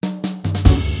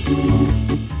Hello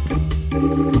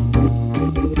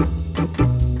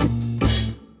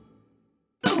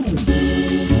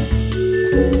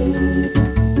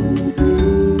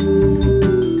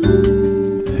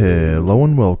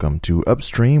and welcome to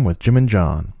Upstream with Jim and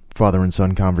John, father and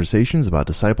son conversations about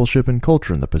discipleship and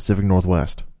culture in the Pacific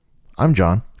Northwest. I'm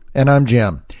John. And I'm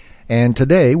Jim. And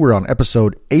today we're on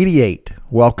episode 88.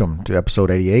 Welcome to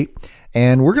episode 88.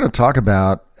 And we're going to talk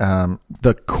about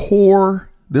the core,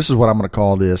 this is what I'm going to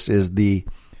call this, is the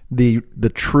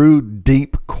true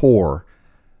deep core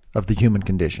of the human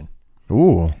condition.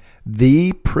 Ooh.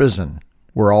 The prison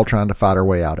we're all trying to fight our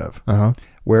way out of. Uh-huh.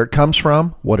 Where it comes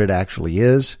from, what it actually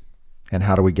is, and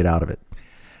how do we get out of it.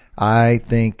 I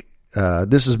think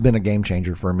this has been a game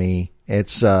changer for me.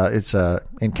 It's a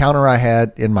encounter I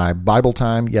had in my Bible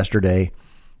time yesterday,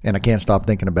 and I can't stop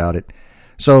thinking about it.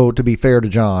 So to be fair to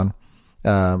John,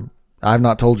 I've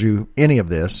not told you any of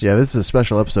this. Yeah, this is a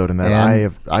special episode in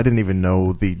that I didn't even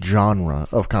know the genre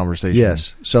of conversation.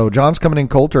 Yes. So John's coming in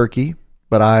cold turkey,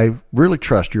 but I really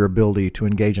trust your ability to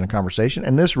engage in a conversation,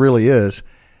 and this really is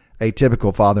a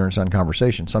typical father and son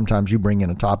conversation. Sometimes you bring in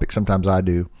a topic, sometimes I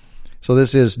do. So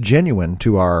this is genuine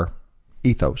to our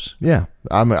ethos. Yeah,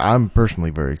 I'm personally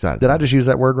very excited. Did I just use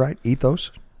that word right? Ethos?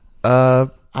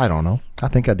 I don't know. I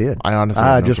think I did.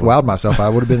 I just wowed myself. I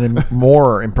would have been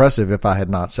more impressive if I had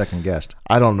not second guessed.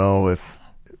 I don't know if,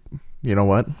 you know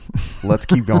what? Let's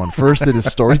keep going. First, it is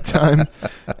story time,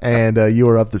 and you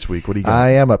are up this week. What do you got?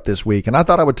 I am up this week, and I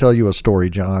thought I would tell you a story,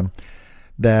 John,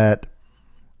 that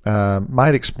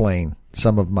might explain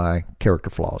some of my character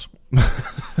flaws.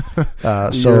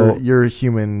 So your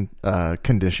human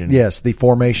condition. Yes, the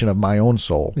formation of my own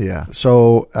soul. Yeah.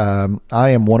 So I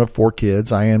am one of four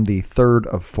kids. I am the third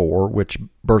of four, which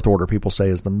birth order people say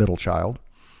is the middle child.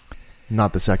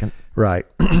 Not the second. Right.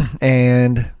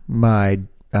 And my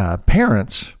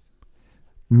parents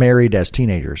married as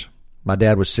teenagers. My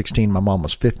dad was 16. My mom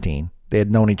was 15. They had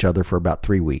known each other for about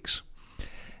 3 weeks.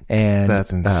 And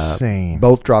that's insane.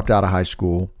 Both dropped out of high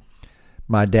school.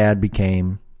 My dad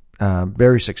became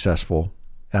very successful,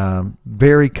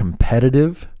 very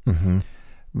competitive. Mm-hmm.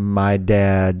 My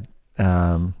dad,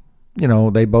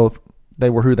 they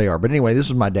were who they are. But anyway, this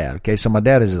is my dad. Okay, so my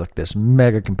dad is like this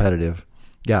mega competitive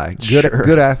guy,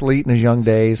 good athlete in his young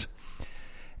days,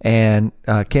 and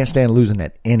can't stand losing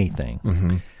at anything.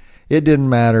 Mm-hmm. It didn't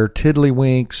matter.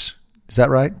 Tiddlywinks, is that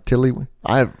right?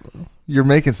 You're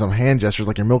making some hand gestures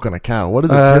like you're milking a cow. What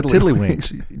is it?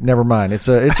 Tiddlywinks. Never mind. It's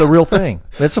a real thing.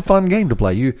 It's a fun game to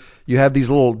play. You have these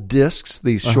little discs,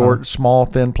 these short, small,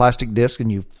 thin plastic discs, and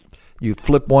you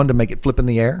flip one to make it flip in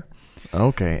the air.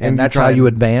 Okay, and that's how you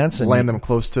advance and land them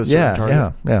close to a certain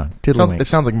target. Yeah. Tiddlywinks. It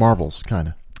sounds like marbles, kind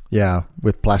of. Yeah,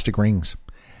 with plastic rings.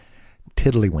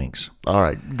 Tiddlywinks. All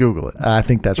right, Google it. I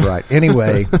think that's right.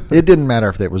 Anyway, it didn't matter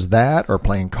if it was that or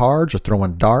playing cards or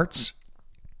throwing darts.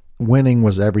 Winning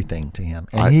was everything to him.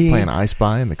 And playing I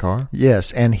Spy in the car?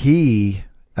 Yes, and he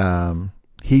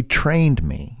trained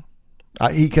me.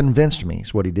 He convinced me,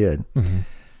 is what he did,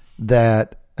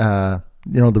 that, the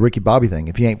Ricky Bobby thing,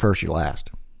 if you ain't first, you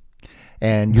last.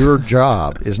 And your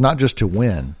job is not just to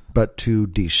win, but to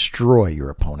destroy your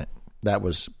opponent. That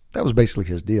was basically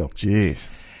his deal. Jeez.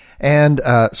 And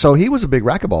so he was a big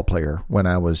racquetball player when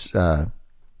I was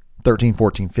 13,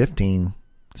 14, 15,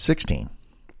 16.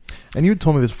 And you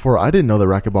told me this before. I didn't know that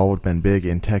racquetball would have been big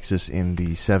in Texas in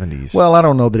the 70s. Well, I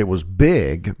don't know that it was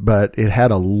big, but it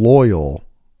had a loyal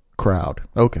crowd.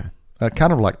 Okay.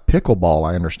 Kind of like pickleball,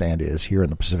 I understand, is here in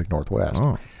the Pacific Northwest.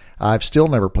 Oh. I've still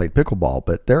never played pickleball,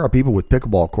 but there are people with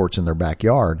pickleball courts in their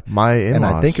backyard. My in-laws. And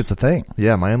I think it's a thing.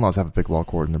 Yeah, my in-laws have a pickleball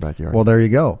court in their backyard. Well, there you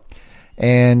go.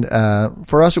 And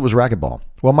for us, it was racquetball.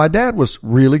 Well, my dad was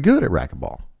really good at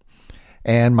racquetball.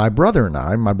 And my brother and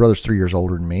I, my brother's 3 years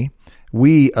older than me,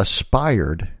 we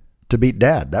aspired to beat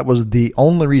Dad. That was the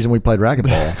only reason we played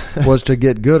racquetball, was to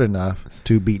get good enough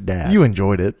to beat Dad. You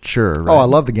enjoyed it, sure. Right? Oh, I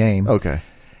love the game. Okay.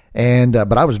 And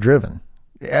but I was driven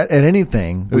at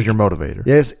anything. It was your motivator.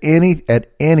 Yes,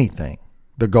 at anything.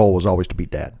 The goal was always to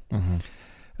beat Dad.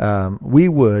 Mm-hmm. We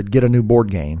would get a new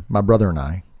board game, my brother and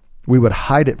I. We would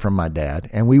hide it from my dad,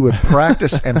 and we would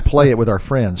practice and play it with our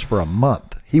friends for a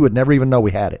month. He would never even know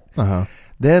we had it. Uh-huh.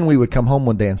 Then we would come home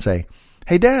one day and say,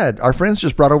 "Hey, Dad, our friends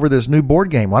just brought over this new board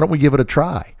game. Why don't we give it a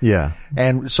try?" Yeah.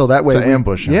 And so that way, to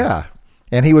ambush him. Yeah.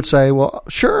 And he would say, "Well,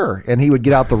 sure." And he would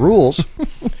get out the rules,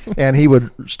 and he would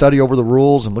study over the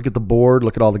rules and look at the board,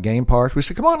 look at all the game parts. We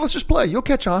said, "Come on, let's just play. You'll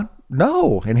catch on."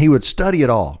 No. And he would study it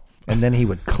all, and then he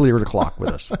would clear the clock with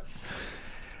us.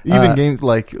 Even games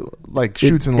like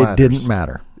shoots and ladders. It didn't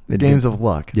matter. Games of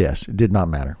luck. Yes, it did not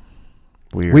matter.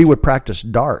 Weird. We would practice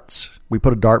darts. We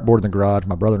put a dartboard in the garage.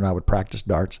 My brother and I would practice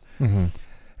darts. Mm-hmm.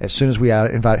 As soon as we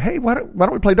invited, hey, why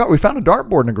don't we play darts? We found a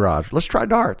dartboard in the garage. Let's try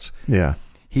darts. Yeah.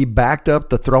 He backed up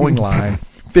the throwing line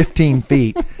 15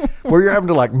 feet where you're having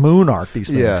to like moon arc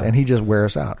these things, and he just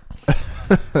wears us out.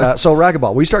 So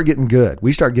racquetball, we start getting good.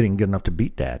 We start getting good enough to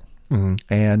beat Dad. Mm-hmm.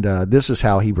 And this is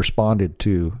how he responded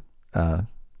to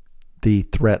the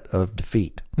threat of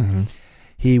defeat. Mm-hmm.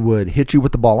 He would hit you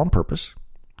with the ball on purpose.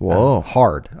 Whoa.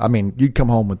 Hard. I mean, you'd come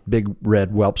home with big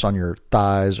red whelps on your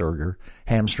thighs or your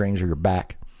hamstrings or your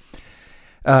back.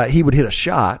 He would hit a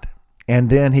shot, and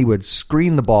then he would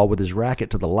screen the ball with his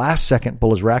racket to the last second,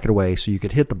 pull his racket away so you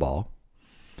could hit the ball.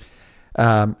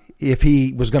 If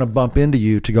he was going to bump into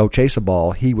you to go chase a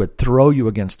ball, he would throw you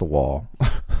against the wall.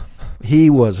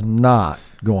 He was not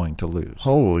going to lose.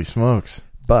 Holy smokes.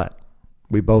 But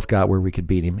we both got where we could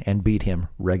beat him and beat him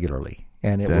regularly.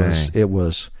 And it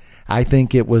was I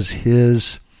think it was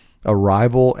his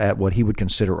arrival at what he would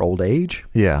consider old age.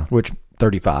 Yeah. Which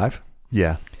 35.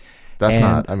 Yeah. That's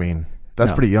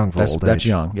pretty young for old age. That's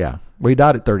young, yeah. Well, he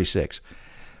died at 36.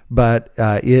 But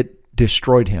it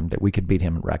destroyed him that we could beat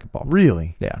him in racquetball.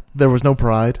 Really? Yeah. There was no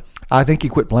pride? I think he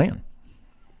quit playing.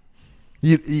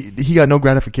 He got no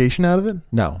gratification out of it?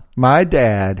 No. My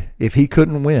dad, if he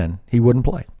couldn't win, he wouldn't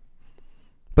play.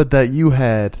 But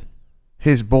that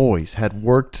his boys had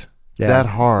worked that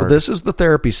hard. Well, this is the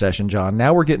therapy session, John.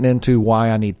 Now we're getting into why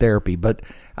I need therapy. But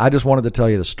I just wanted to tell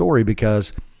you the story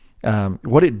because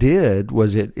what it did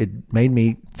was it made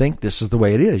me think this is the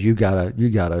way it is. You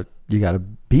gotta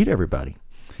beat everybody.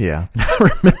 Yeah.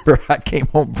 I remember I came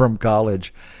home from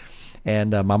college,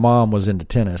 and my mom was into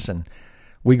tennis, and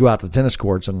we go out to the tennis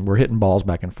courts, and we're hitting balls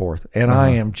back and forth, and I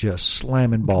am just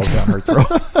slamming balls down her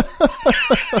throat.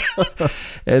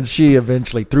 And she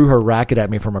eventually threw her racket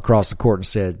at me from across the court and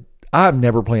said, "I'm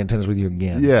never playing tennis with you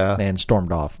again." Yeah. And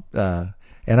stormed off. And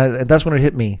that's when it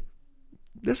hit me.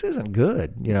 This isn't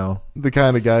good, you know. The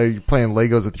kind of guy you're playing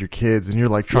Legos with your kids, and you're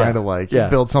like trying to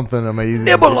build something amazing.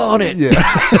 Nibble on it. Yeah.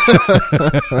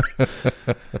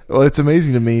 Well, it's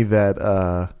amazing to me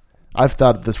that I've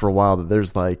thought of this for a while, that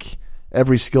there's like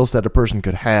every skill set a person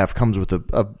could have comes with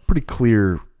a pretty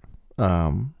clear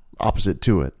opposite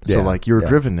to it. Yeah. So like your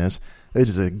drivenness, it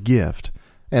is a gift,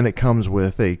 and it comes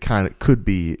with a kind of, could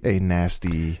be a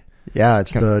nasty. Yeah,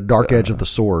 it's the dark edge of the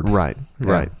sword. Right,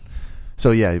 right. So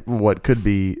yeah, what could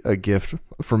be a gift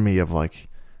for me of like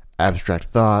abstract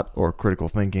thought or critical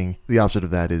thinking, the opposite of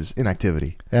that is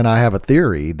inactivity. And I have a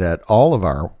theory that all of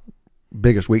our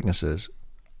biggest weaknesses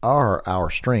are our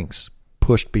strengths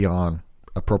pushed beyond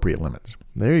appropriate limits.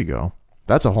 There you go.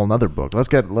 That's a whole nother book. We'll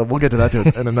get to that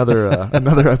in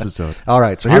another episode. All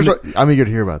right. So I'm eager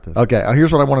to hear about this. Okay.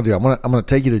 Here's what I want to do. I'm going to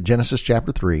take you to Genesis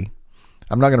chapter 3.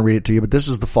 I'm not going to read it to you, but this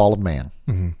is the fall of man.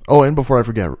 Mm-hmm. Oh, and before I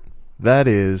forget, that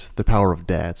is the power of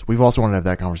dads. We've also wanted to have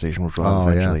that conversation, which we'll have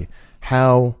eventually. Yeah.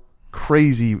 How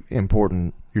crazy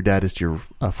important your dad is to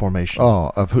your formation.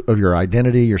 Oh, of your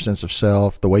identity, your sense of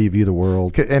self, the way you view the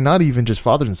world. And not even just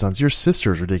fathers and sons. Your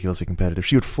sister is ridiculously competitive.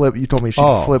 She would flip. You told me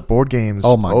she'd flip board games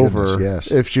over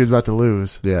if she was about to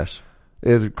lose. Yes.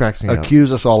 It cracks me up.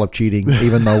 Accuse us all of cheating,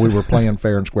 even though we were playing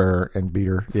fair and square and beat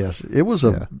her. Yes. It was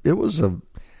a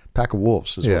pack of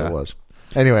wolves is what it was.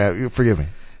 Anyway, forgive me.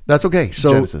 That's okay.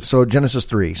 So Genesis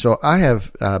 3. So I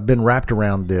have been wrapped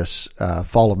around this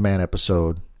Fall of Man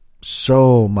episode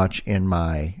so much in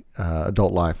my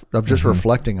adult life of just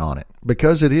reflecting on it,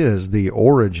 because it is the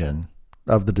origin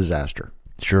of the disaster.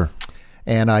 Sure.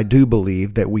 And I do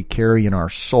believe that we carry in our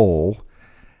soul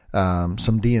some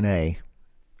DNA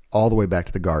all the way back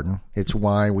to the garden. It's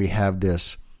why we have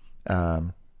this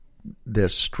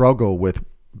struggle with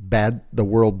the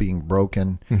world being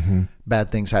broken, bad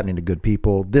things happening to good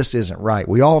people. This isn't right.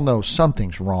 We all know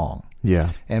something's wrong.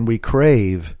 Yeah. And we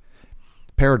crave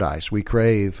paradise. We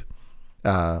crave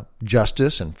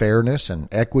justice and fairness and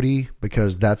equity,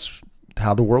 because that's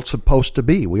how the world's supposed to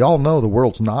be. We all know the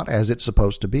world's not as it's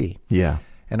supposed to be. Yeah.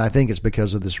 And I think it's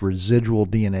because of this residual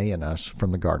DNA in us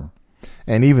from the garden.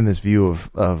 And even this view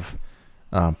of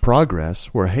progress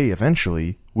where, hey,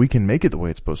 eventually we can make it the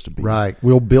way it's supposed to be. Right.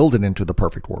 We'll build it into the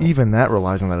perfect world. Even that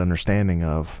relies on that understanding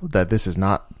of that this is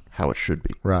not how it should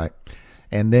be. Right.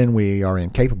 And then we are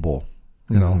incapable.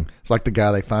 You know, it's like the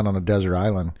guy they found on a desert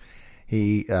island.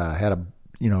 He had a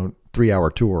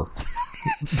 3-hour tour,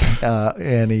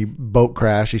 and he boat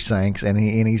crashed. He sank, and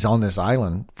he's on this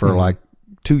island for like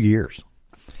 2 years.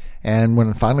 And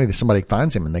when finally somebody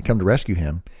finds him and they come to rescue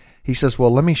him, he says,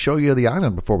 "Well, let me show you the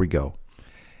island before we go."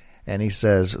 And he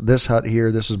says, "This hut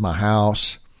here, this is my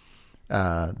house.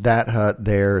 That hut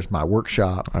there is my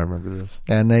workshop." I remember this.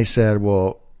 And they said,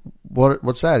 "Well,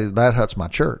 What's that? That hut's my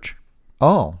church.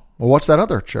 Oh, well, what's that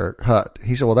other church hut?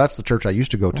 He said, well, that's the church I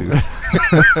used to go to.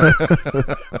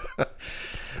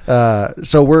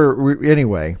 So we're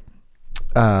anyway,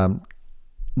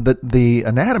 the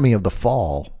anatomy of the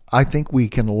fall, I think we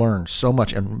can learn so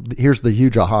much. And here's the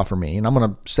huge aha for me. And I'm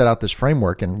going to set out this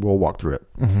framework and we'll walk through it.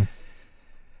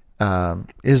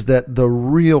 Is that the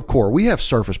real core? We have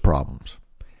surface problems,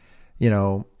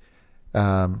 bad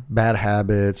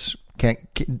habits.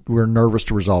 We're nervous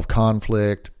to resolve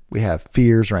conflict. We have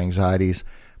fears or anxieties,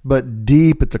 but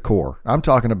deep at the core, I'm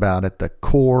talking about at the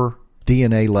core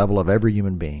DNA level of every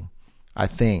human being, I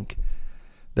think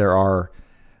there are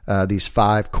these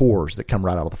 5 cores that come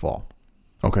right out of the fall.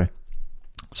 Okay.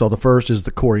 So the first is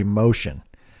the core emotion.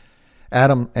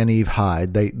 Adam and Eve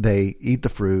hide. They eat the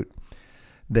fruit.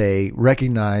 They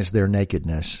recognize their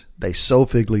nakedness. They sew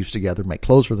fig leaves together, make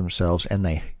clothes for themselves, and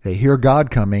they hear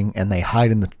God coming, and they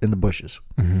hide in the bushes.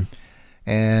 Mm-hmm.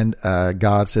 And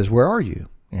God says, where are you?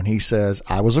 And he says,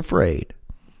 I was afraid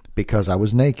because I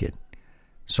was naked,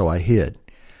 so I hid.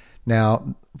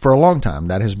 Now, for a long time,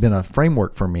 that has been a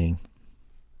framework for me.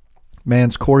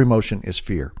 Man's core emotion is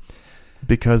fear.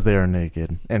 Because they are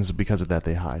naked, and so because of that,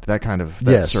 they hide. That kind of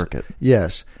circuit.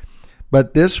 Yes.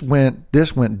 But this went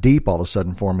deep all of a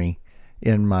sudden for me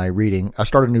in my reading. I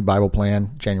started a new Bible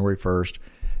plan January 1st.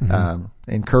 Mm-hmm.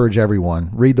 Encourage everyone,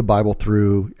 read the Bible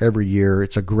through every year.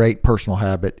 It's a great personal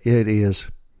habit. It is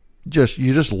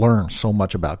you just learn so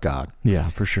much about God. Yeah,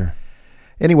 for sure.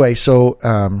 Anyway, so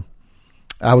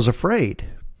I was afraid.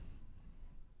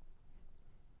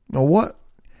 Now what,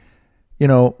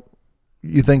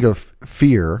 you think of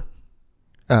fear.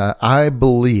 I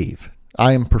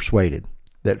am persuaded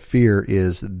that fear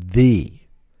is the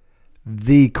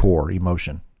core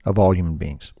emotion of all human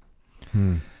beings.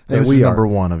 And this is number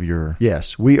one of your...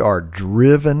 Yes, we are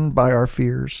driven by our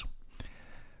fears.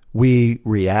 We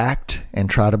react and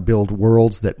try to build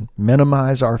worlds that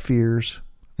minimize our fears.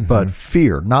 Mm-hmm. But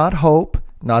fear, not hope,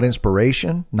 not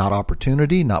inspiration, not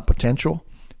opportunity, not potential.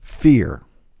 Fear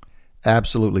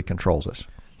absolutely controls us.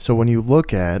 So when you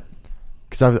look at...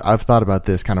 Because I've thought about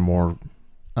this kind of more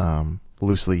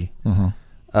loosely.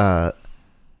 Mm-hmm.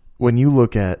 When you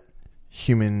look at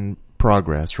human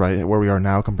progress, right, where we are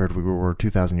now compared to where we were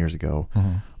 2,000 years ago,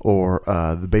 mm-hmm. or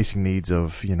the basic needs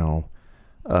of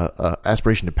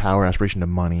aspiration to power, aspiration to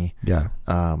money,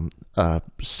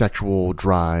 sexual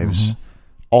drives, mm-hmm.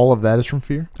 all of that is from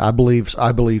fear. I believe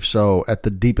so at the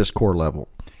deepest core level,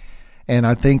 and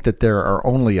I think that there are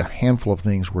only a handful of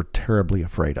things we're terribly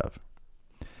afraid of,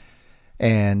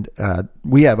 and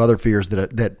we have other fears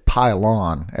that pile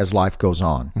on as life goes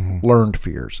on, mm-hmm. learned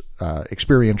fears,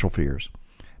 experiential fears.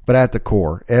 But at the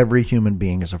core, every human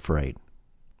being is afraid.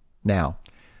 Now,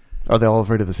 are they all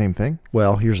afraid of the same thing?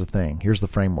 Well, here's the thing. Here's the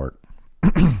framework.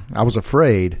 I was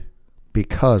afraid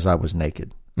because I was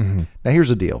naked. Mm-hmm. Now, here's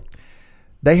the deal.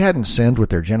 They hadn't sinned with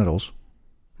their genitals.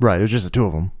 Right. It was just the two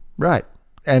of them. Right.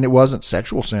 And it wasn't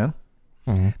sexual sin.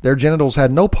 Mm-hmm. Their genitals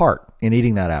had no part in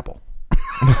eating that apple.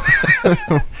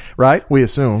 Right? We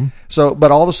assume. So,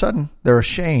 but all of a sudden, they're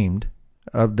ashamed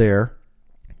of their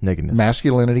nakedness,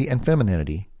 masculinity, and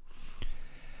femininity.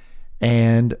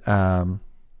 And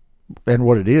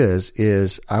what it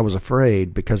is I was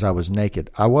afraid because I was naked.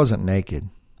 I wasn't naked.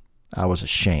 I was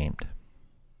ashamed.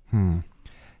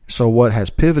 So what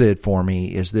has pivoted for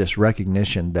me is this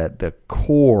recognition that the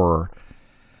core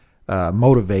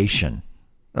motivation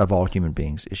of all human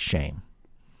beings is shame.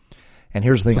 And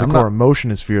here's the thing. So the core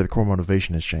emotion is fear. The core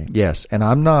motivation is shame. Yes. And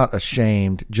I'm not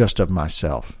ashamed just of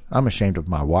myself. I'm ashamed of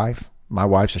my wife. My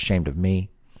wife's ashamed of me.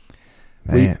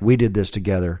 We did this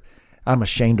together. I'm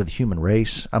ashamed of the human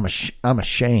race. I'm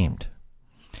ashamed.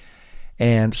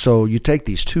 And so you take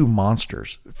these two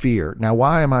monsters, fear. Now,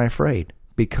 why am I afraid?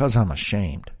 Because I'm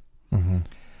ashamed. Mm-hmm.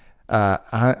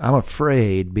 I'm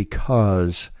afraid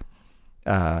because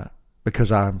I'm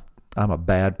a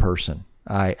bad person.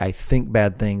 I think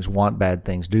bad things, want bad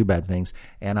things, do bad things,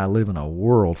 and I live in a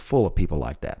world full of people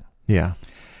like that. Yeah.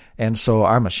 And so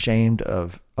I'm ashamed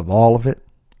of all of it.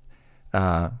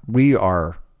 We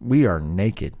are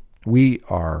naked.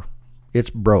 It's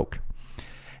broke.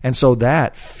 And so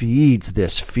that feeds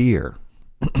this fear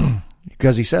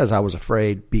because he says, I was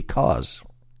afraid because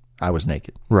I was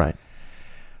naked. Right.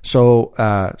 So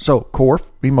core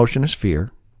emotion is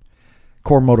fear.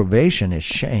 Core motivation is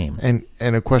shame. And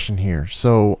a question here.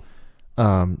 So,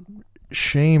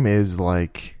 shame is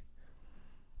like,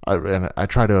 I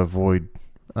try to avoid,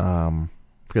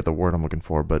 forget the word I'm looking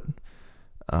for, but,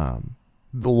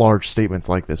 the large statements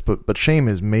like this, but shame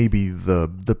is maybe the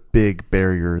big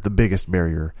barrier, the biggest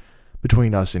barrier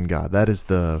between us and God. That is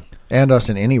and us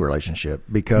in any relationship,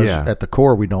 because at the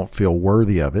core we don't feel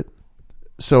worthy of it.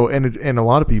 So and a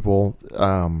lot of people,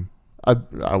 I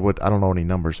don't know any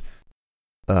numbers,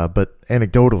 but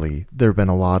anecdotally there have been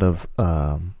a lot of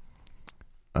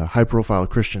high profile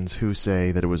Christians who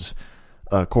say that it was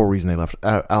a core reason they left.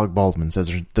 Alec Baldwin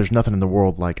says there's nothing in the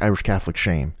world like Irish Catholic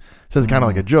shame. Says it's kind of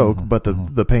like a joke, but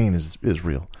the pain is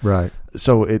real. Right.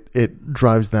 So it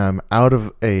drives them out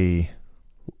of a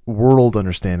world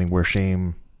understanding where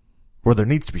there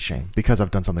needs to be shame because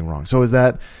I've done something wrong. So is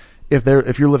that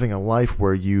if you're living a life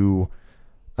where you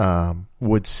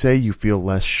would say you feel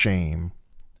less shame,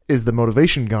 is the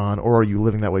motivation gone, or are you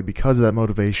living that way because of that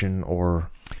motivation? Or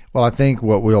well, I think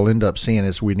what we'll end up seeing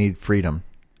is we need freedom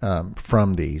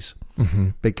from these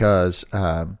because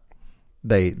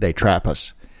they trap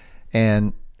us.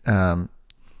 And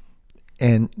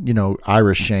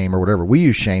Irish shame or whatever. We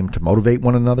use shame to motivate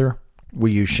one another.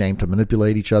 We use shame to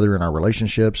manipulate each other in our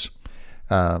relationships.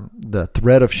 The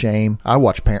threat of shame. I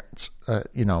watch parents,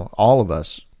 all of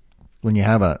us, when you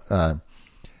have a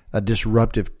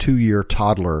disruptive 2-year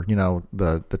toddler,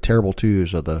 the terrible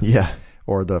twos or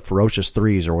the ferocious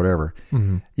threes or whatever.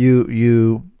 Mm-hmm.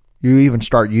 You even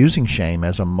start using shame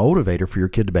as a motivator for your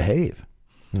kid to behave.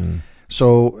 Mm.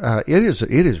 So it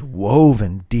is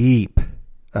woven deep,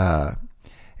 and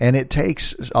it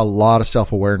takes a lot of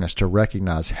self-awareness to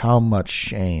recognize how much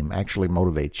shame actually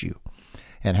motivates you,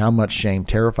 and how much shame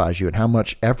terrifies you, and how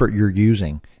much effort you're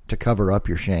using to cover up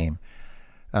your shame,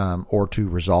 or to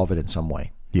resolve it in some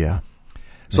way. Yeah.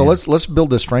 So let's build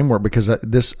this framework, because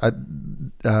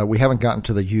we haven't gotten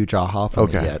to the huge aha from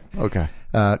it yet. Okay.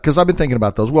 Because I've been thinking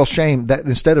about those. Well, shame, that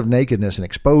instead of nakedness and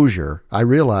exposure, I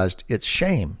realized it's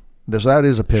shame. That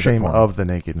is a pivot. Shame form. of the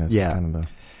nakedness. Yeah. Kind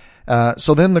of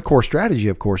so then the core strategy,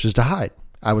 of course, is to hide.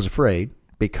 I was afraid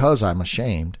because I'm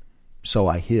ashamed, so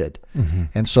I hid. Mm-hmm.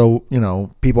 And so,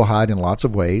 people hide in lots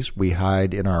of ways. We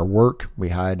hide in our work. We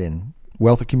hide in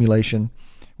wealth accumulation.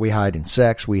 We hide in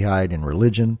sex. We hide in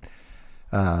religion.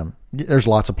 There's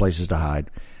lots of places to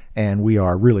hide. And we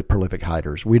are really prolific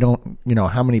hiders. We don't,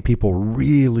 how many people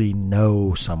really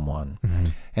know someone,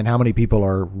 and how many people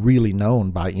are really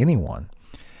known by anyone.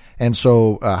 And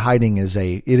so hiding is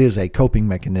a coping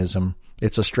mechanism.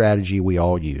 It's a strategy we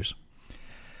all use.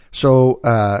 So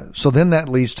then that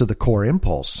leads to the core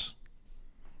impulse,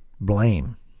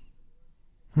 blame.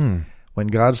 When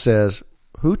God says,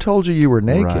 "Who told you were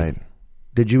naked? Right.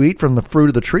 Did you eat from the fruit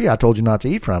of the tree I told you not to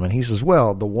eat from?" And he says,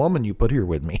 "Well, the woman you put here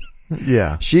with me,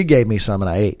 she gave me some and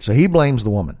I ate." So he blames the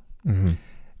woman. Mm-hmm.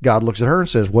 God looks at her and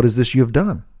says, "What is this you have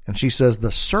done?" And she says,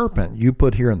 "The serpent you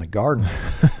put here in the garden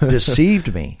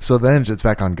deceived me." So then it's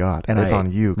back on God. And it's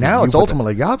on you. Now it's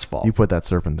ultimately God's fault. You put that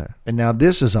serpent there. And now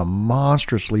this is a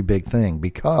monstrously big thing,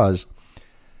 because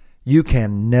you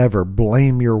can never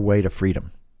blame your way to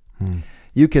freedom.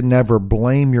 You can never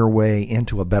blame your way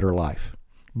into a better life.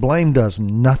 Blame does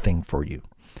nothing for you,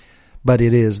 but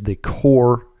it is the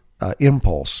core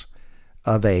impulse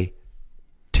of a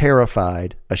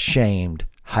terrified, ashamed,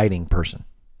 hiding person.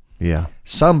 Yeah.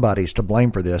 Somebody's to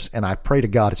blame for this, and I pray to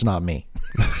God it's not me.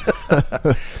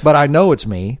 But I know it's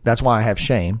me. That's why I have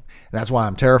shame, and that's why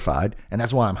I'm terrified, and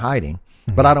that's why I'm hiding.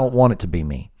 Mm-hmm. But I don't want it to be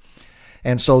me.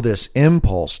 And so this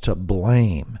impulse to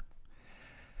blame,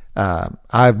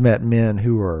 I've met men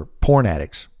who are porn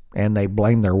addicts, and they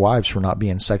blame their wives for not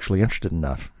being sexually interested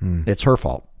enough. It's her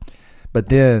fault. But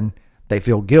then they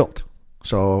feel guilt.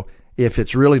 So if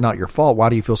it's really not your fault, why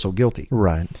do you feel so guilty?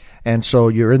 Right. And so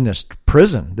you're in this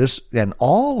prison. And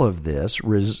all of this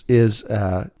is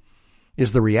the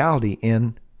reality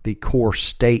in the core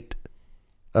state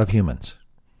of humans,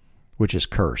 which is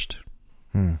cursed.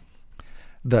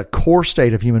 The core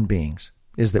state of human beings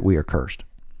is that we are cursed.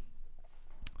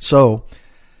 So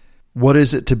what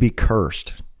is it to be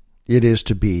cursed? It is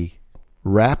to be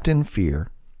wrapped in fear,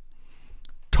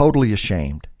 totally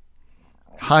ashamed,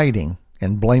 hiding,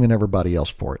 and blaming everybody else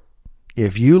for it.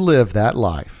 If you live that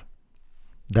life,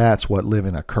 that's what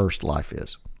living a cursed life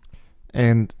is.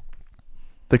 And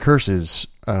the curse is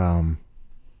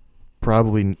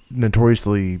probably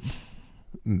notoriously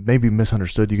maybe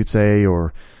misunderstood, you could say,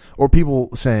 or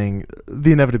people saying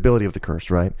the inevitability of the curse,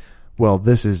 right? Well,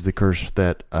 this is the curse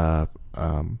that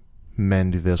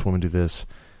men do this, women do this.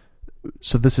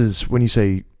 So this is, when you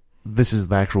say this is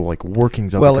the actual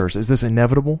workings of the curse, is this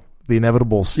inevitable? The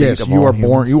inevitable state of all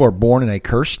humans? You are born in a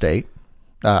cursed state,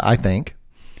 I think.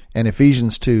 And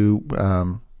Ephesians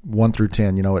 2, 1 through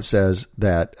 10, it says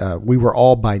that we were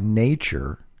all by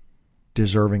nature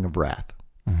deserving of wrath.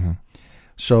 Mm-hmm.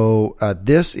 So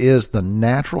this is the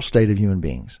natural state of human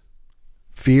beings.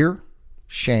 Fear,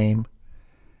 shame,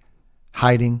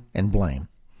 hiding, and blame.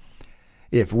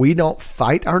 If we don't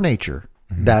fight our nature,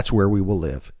 that's where we will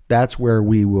live. That's where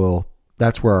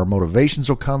our motivations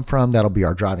will come from. That'll be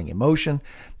our driving emotion.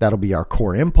 That'll be our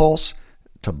core impulse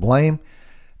to blame.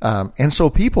 And so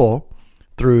people,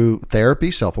 through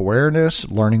therapy, self-awareness,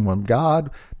 learning from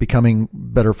God, becoming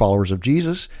better followers of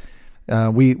Jesus,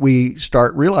 we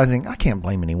start realizing I can't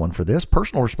blame anyone for this.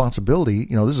 Personal responsibility,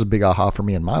 this is a big aha for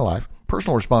me in my life.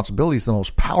 Personal responsibility is the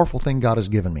most powerful thing God has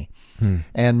given me.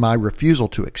 And my refusal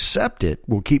to accept it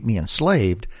will keep me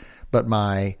enslaved, but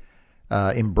my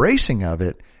embracing of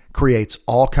it creates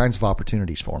all kinds of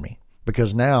opportunities for me,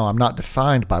 because now I'm not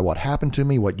defined by what happened to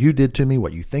me, what you did to me,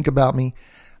 what you think about me.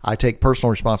 I take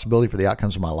personal responsibility for the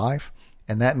outcomes of my life,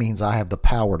 and that means I have the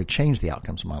power to change the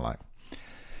outcomes of my life.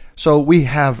 So we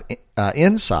have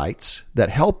insights that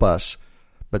help us,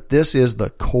 but this is the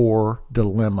core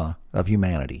dilemma of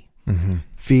humanity.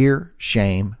 Fear,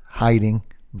 shame, hiding,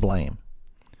 blame.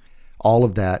 All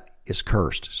of that is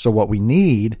cursed. So what we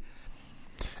need...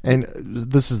 And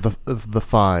this is the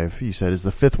 5, you said. Is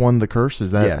the 5th one the curse?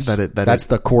 Is that... Yes, that's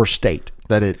the core state.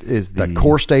 That it is the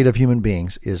core state of human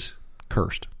beings is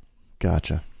cursed.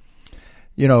 Gotcha.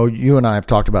 You and I have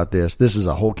talked about this. This is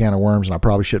a whole can of worms, and I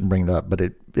probably shouldn't bring it up, but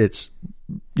it's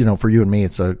for you and me,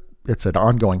 it's an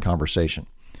ongoing conversation.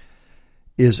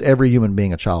 Is every human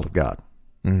being a child of God?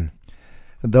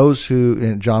 Those who,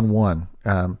 in John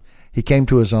 1, he came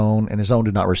to his own, and his own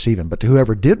did not receive him. But to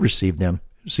whoever did receive him,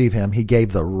 he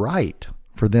gave the right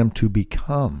for them to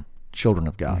become children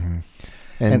of God.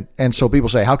 And so people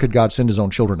say, how could God send his own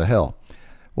children to hell?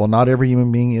 Well, not every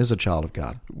human being is a child of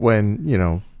God.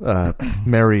 When,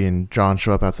 Mary and John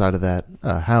show up outside of that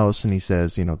house, and he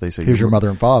says, they say, here's your mother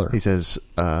and father. He says,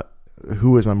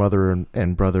 who is my mother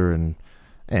and brother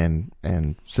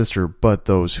and sister, but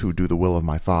those who do the will of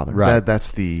my Father. Right.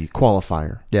 That's the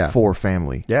qualifier for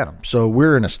family. Yeah. So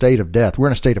we're in a state of death. We're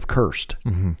in a state of cursed.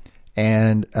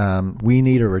 And we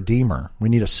need a redeemer. We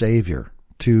need a savior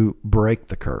to break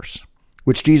the curse,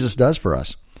 which Jesus does for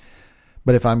us.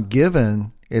 But if I'm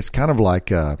given, it's kind of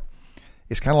like a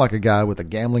guy with a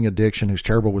gambling addiction who's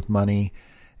terrible with money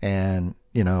and,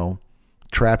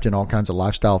 trapped in all kinds of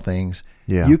lifestyle things.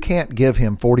 Yeah. You can't give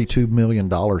him $42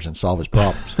 million and solve his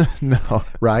problems. No.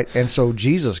 Right? And so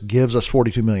Jesus gives us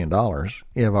 $42 million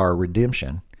of our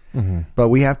redemption. But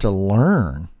we have to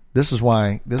learn. This is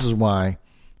why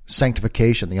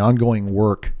sanctification, the ongoing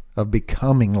work of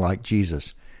becoming like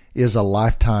Jesus, is a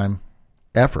lifetime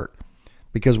effort,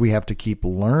 because we have to keep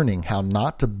learning how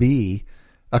not to be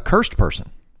a cursed person.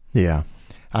 Yeah.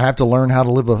 I have to learn how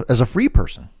to live as a free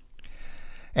person.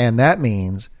 And that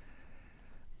means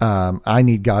I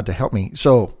need God to help me.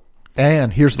 So,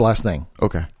 and here's the last thing.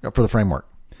 Okay. For the framework.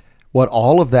 What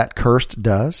all of that cursed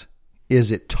does is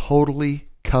it totally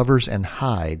covers and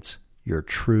hides your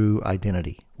true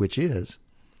identity, which is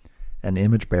an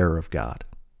image bearer of God.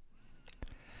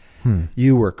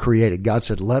 You were created. God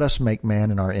said, let us make man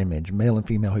in our image, male and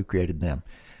female, who created them.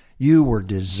 You were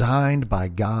designed by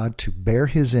God to bear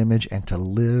his image and to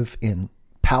live in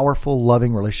powerful,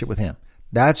 loving relationship with him.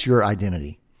 That's your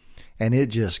identity. And it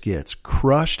just gets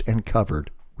crushed and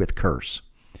covered with curse,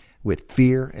 with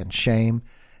fear and shame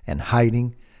and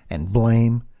hiding and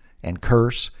blame and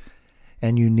curse.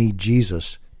 And you need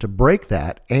Jesus to break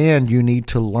that, and you need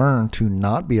to learn to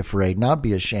not be afraid, not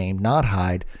be ashamed, not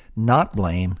hide, not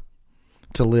blame,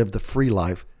 to live the free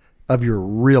life of your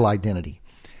real identity.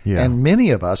 Yeah. And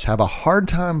many of us have a hard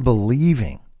time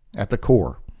believing at the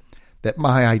core that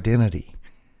my identity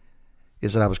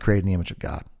is that I was created in the image of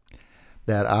God,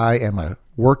 that I am a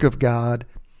work of God,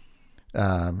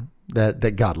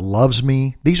 that God loves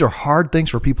me. These are hard things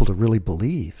for people to really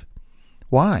believe.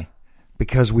 Why?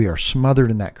 Because we are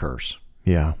smothered in that curse.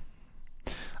 Yeah.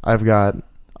 I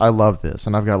love this,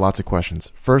 and I've got lots of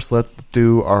questions. First, let's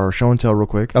do our show and tell real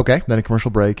quick. Okay. Then a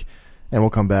commercial break, and we'll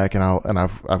come back, and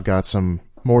I've got some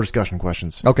more discussion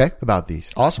questions. Okay. About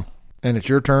these. Awesome. And it's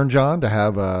your turn, John, to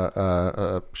have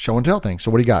a show and tell thing. So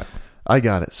what do you got? I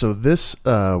got it. So this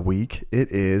week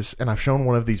it is, and I've shown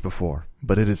one of these before,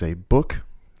 but it is a book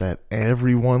that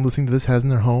everyone listening to this has in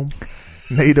their home,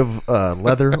 made of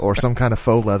leather or some kind of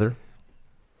faux leather.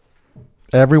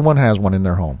 Everyone has one in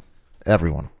their home.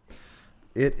 Everyone.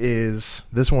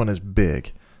 This one is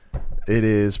big. It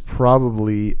is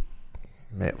probably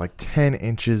like 10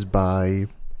 inches by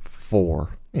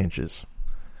 4 inches.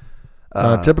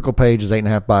 Typical page is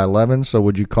 8.5 by 11. So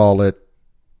would you call it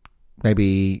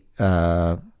maybe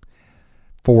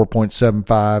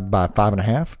 4.75 by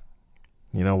 5.5?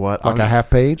 You know what? Like a half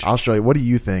page? I'll show you. What do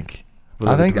you think?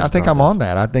 I think I'm on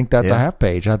that. I think that's a half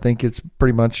page. I think it's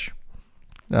pretty much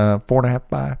 4.5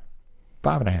 by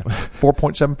 5.5.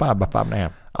 4.75 by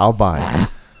 5.5. I'll buy it.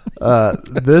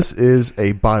 This is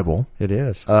a Bible. It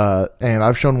is. And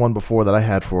I've shown one before that I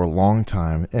had for a long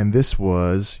time, and this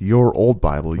was your old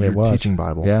Bible, your teaching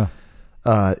Bible. Yeah.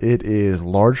 It is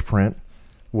large print,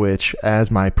 which,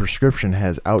 as my prescription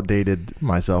has outdated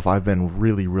myself, I've been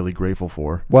really, really grateful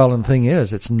for. Well, and the thing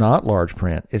is, it's not large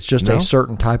print. It's just a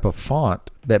certain type of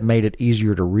font that made it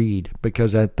easier to read.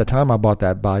 Because at the time I bought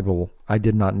that Bible, I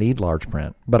did not need large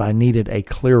print, but I needed a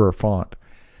clearer font.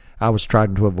 I was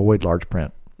trying to avoid large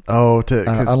print. Oh,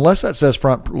 unless that says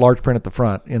large print at the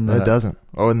front. It doesn't.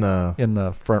 Oh, in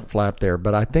the front flap there.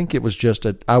 But I think it was just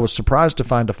I was surprised to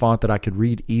find a font that I could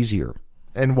read easier.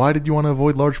 And why did you want to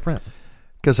avoid large print?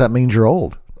 Because that means you're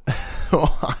old.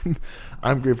 Well,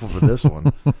 I'm grateful for this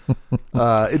one.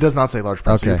 It does not say large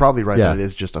print, so you're probably right that it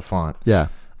is just a font. Yeah.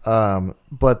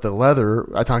 But the leather,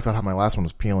 I talked about how my last one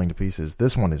was peeling to pieces.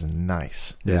 This one is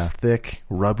nice. Yeah. It's thick,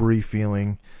 rubbery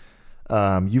feeling.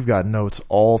 You've got notes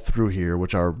all through here,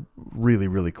 which are really,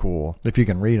 really cool. If you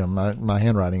can read them, my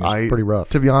handwriting is pretty rough.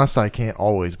 To be honest, I can't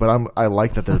always, but I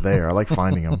like that they're there. I like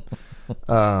finding them.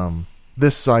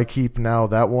 So I keep now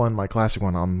that one, my classic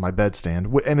one, on my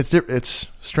bedstand, and it's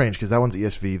strange because that one's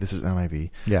ESV, this is NIV.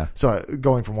 Yeah. So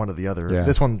going from one to the other,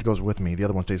 this one goes with me, the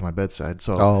other one stays on my bedside.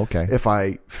 So if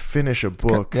I finish a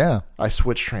book, I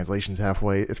switch translations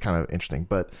halfway. It's kind of interesting,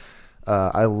 but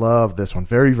I love this one.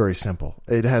 Very, very simple.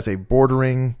 It has a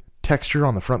bordering texture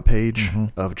on the front page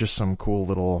of just some cool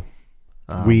little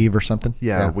weave or something.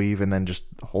 Yeah, weave, and then just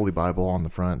Holy Bible on the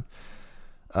front.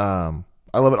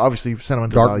 I love it. Obviously,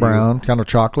 sentimental dark value. Brown, kind of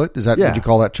chocolate. Is that? Would you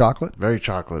call that chocolate? Very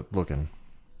chocolate looking.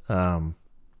 And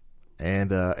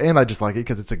I just like it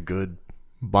because it's a good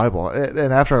Bible.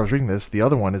 And after I was reading this, the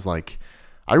other one is like,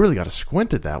 I really got to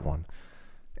squint at that one.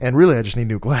 And really, I just need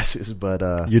new glasses. But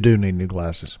you do need new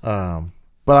glasses. But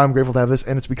I'm grateful to have this,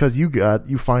 and it's because you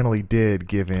finally did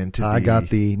give in to. I got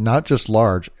the not just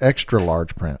large, extra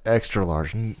large print. Extra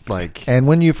large, like. And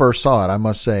when you first saw it, I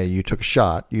must say, you took a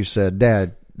shot. You said,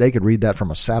 "Dad, they could read that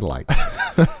from a satellite."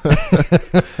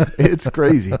 It's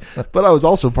crazy. But I was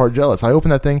also part jealous. I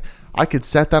opened that thing. I could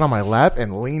set that on my lap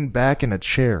and lean back in a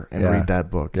chair and read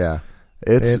that book. Yeah.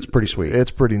 It's pretty sweet.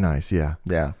 It's pretty nice. Yeah.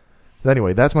 Yeah.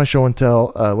 Anyway, that's my show and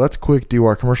tell. Let's quick do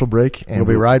our commercial break. And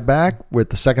we'll be right back with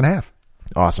the second half.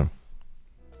 Awesome.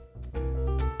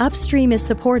 Upstream is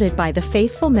supported by the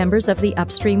faithful members of the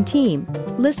Upstream team,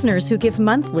 listeners who give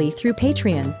monthly through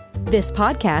Patreon. This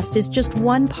podcast is just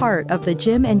one part of the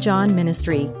Jim and John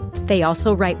ministry. They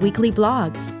also write weekly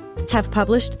blogs, have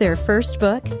published their first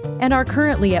book, and are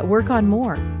currently at work on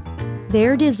more.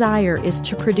 Their desire is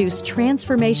to produce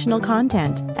transformational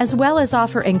content, as well as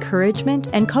offer encouragement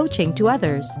and coaching to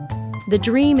others. The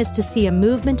dream is to see a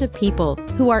movement of people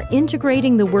who are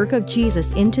integrating the work of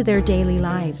Jesus into their daily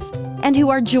lives, and who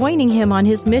are joining him on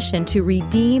his mission to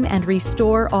redeem and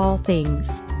restore all things.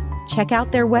 Check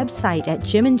out their website at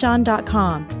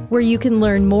jimandjohn.com, where you can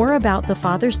learn more about the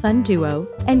father-son duo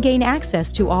and gain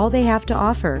access to all they have to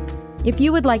offer. If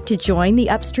you would like to join the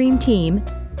Upstream team,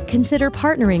 consider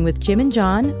partnering with Jim and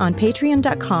John on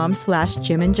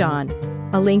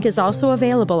patreon.com/jimandjohn. A link is also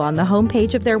available on the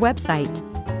homepage of their website.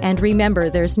 And remember,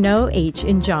 there's no H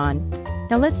in John.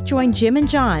 Now let's join Jim and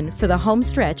John for the home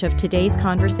stretch of today's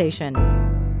conversation.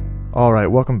 All right,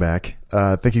 welcome back.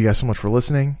 Thank you guys so much for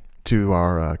listening to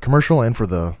our commercial and for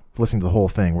listening to the whole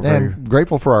thing. We're very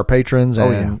grateful for our patrons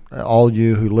and all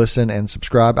you who listen and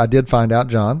subscribe. I did find out,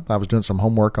 John, I was doing some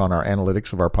homework on our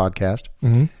analytics of our podcast.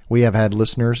 Mm-hmm. We have had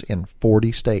listeners in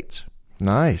 40 states.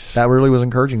 Nice. That really was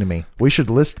encouraging to me. We should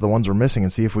list the ones we're missing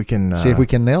and see if we can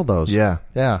nail those. Yeah.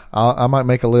 Yeah. I might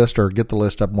make a list or get the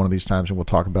list up one of these times, and we'll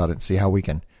talk about it and see how we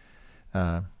can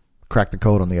crack the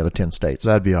code on the other 10 states.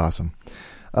 That'd be awesome.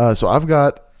 So I've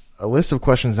got a list of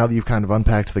questions now that you've kind of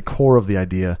unpacked the core of the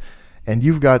idea, and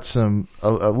you've got a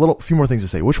few more things to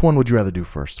say. Which one would you rather do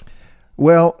first?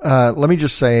 Well, let me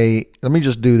just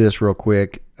do this real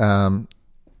quick.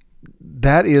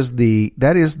 That is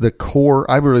the core.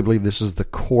 I really believe this is the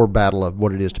core battle of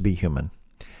what it is to be human.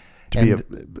 To be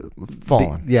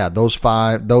fallen.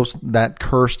 That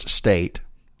cursed state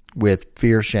with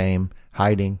fear, shame,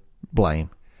 hiding,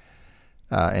 blame,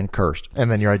 and cursed.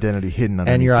 And then your identity hidden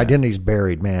underneath. And your identity's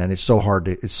buried, man. It's so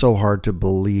hard to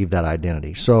believe that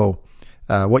identity. So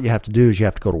what you have to do is you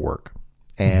have to go to work.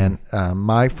 And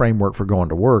my framework for going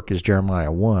to work is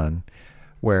Jeremiah 1,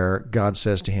 where God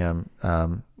says to him,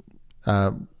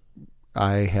 I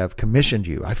have commissioned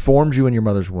you. I formed you in your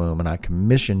mother's womb, and I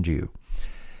commissioned you.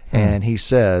 And he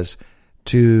says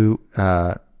to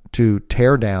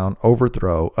tear down,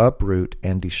 overthrow, uproot,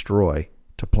 and destroy,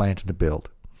 to plant and to build.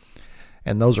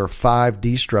 And those are 5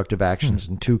 destructive actions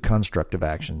and 2 constructive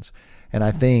actions. And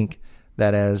I think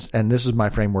that and this is my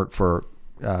framework for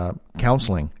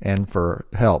counseling and for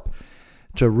help,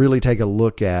 to really take a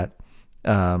look at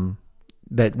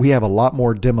that we have a lot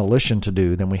more demolition to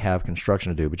do than we have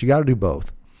construction to do, but you got to do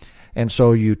both. And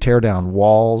so you tear down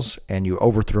walls and you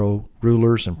overthrow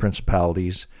rulers and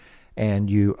principalities, and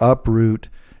you uproot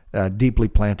deeply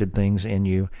planted things in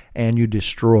you, and you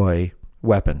destroy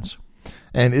weapons.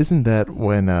 And isn't that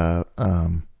when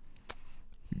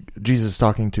Jesus is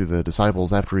talking to the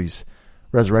disciples after he's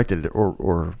resurrected,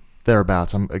 or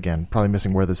thereabouts? I'm, again, probably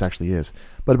missing where this actually is,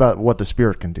 but about what the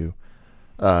Spirit can do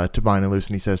to bind and loose,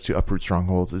 and he says to uproot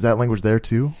strongholds. Is that language there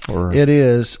too? Or it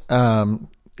is, and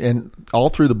all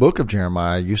through the book of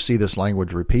Jeremiah, you see this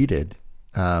language repeated.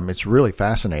 It's really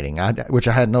fascinating, which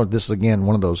I hadn't noticed. This is, again,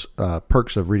 one of those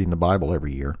perks of reading the Bible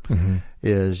every year,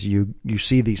 is you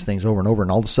see these things over and over, and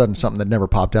all of a sudden something that never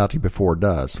popped out to you before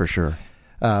does. For sure.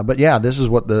 But yeah, this is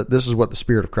what the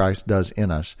Spirit of Christ does in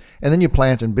us. And then you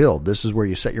plant and build. This is where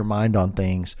you set your mind on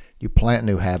things. You plant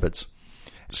new habits.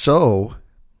 So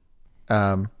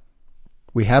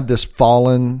we have this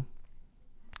fallen,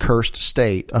 cursed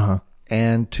state,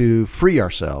 and to free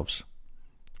ourselves,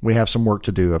 we have some work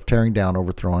to do of tearing down,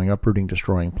 overthrowing, uprooting,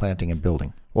 destroying, planting, and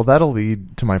building. Well, that'll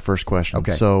lead to my first question.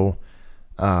 Okay. So,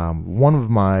 one of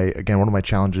my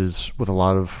challenges with a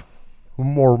lot of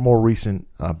more recent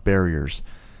barriers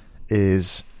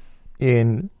is,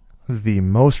 in the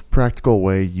most practical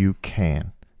way you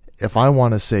can, if I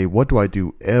want to say, what do I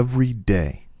do every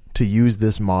day to use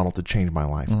this model to change my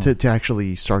life, to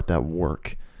actually start that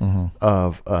work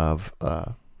of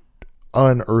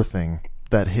unearthing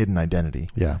that hidden identity,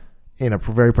 in a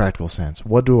very practical sense,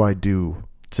 what do I do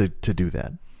to do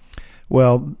that?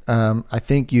 Well, I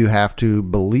think you have to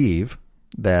believe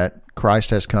that Christ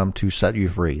has come to set you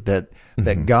free, that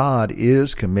God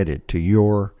is committed to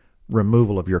your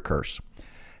removal of your curse,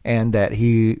 and that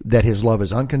his love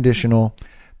is unconditional,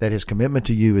 that his commitment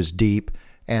to you is deep,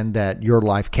 and that your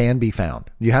life can be found.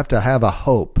 You have to have a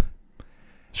hope.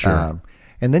 Sure.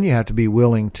 And then you have to be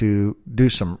willing to do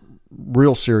some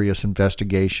real serious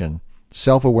investigation,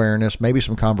 self-awareness, maybe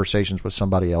some conversations with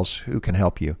somebody else who can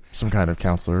help you. Some kind of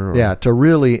counselor. To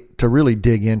really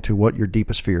dig into what your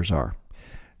deepest fears are,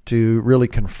 to really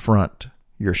confront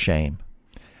your shame.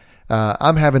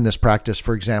 I'm having this practice,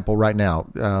 for example, right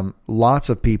now. Lots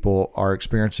of people are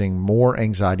experiencing more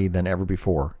anxiety than ever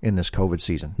before in this COVID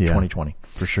season, 2020.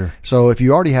 For sure. So if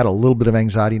you already had a little bit of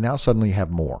anxiety, now suddenly you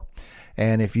have more.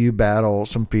 And if you battle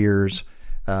some fears,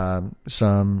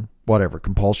 some whatever,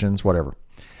 compulsions, whatever.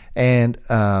 And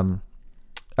I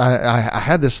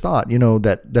had this thought,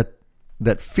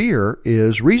 that fear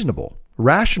is reasonable.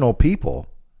 Rational people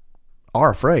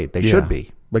are afraid. They should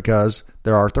be, because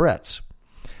there are threats.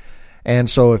 And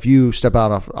so if you step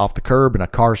out off the curb and a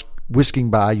car's whisking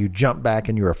by, you jump back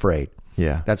and you're afraid.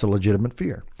 Yeah. That's a legitimate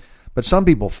fear. But some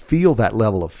people feel that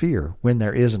level of fear when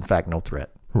there is, in fact, no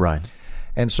threat. Right.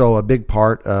 And so a big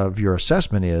part of your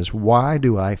assessment is, why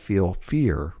do I feel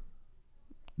fear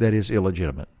that is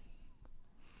illegitimate?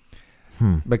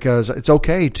 Because it's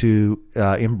okay to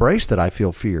embrace that I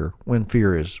feel fear when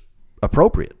fear is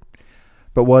appropriate.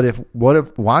 But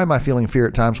why am I feeling fear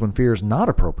at times when fear is not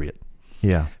appropriate?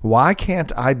 Yeah. Why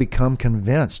can't I become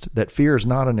convinced that fear is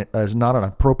not an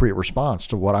appropriate response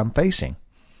to what I'm facing?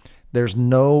 There's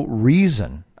no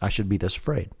reason I should be this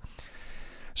afraid.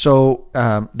 So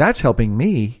that's helping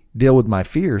me deal with my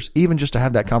fears, even just to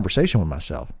have that conversation with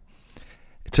myself.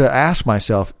 To ask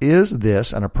myself, is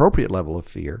this an appropriate level of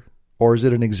fear, or is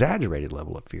it an exaggerated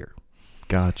level of fear?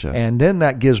 Gotcha. And then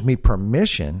that gives me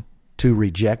permission to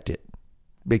reject it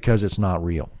because it's not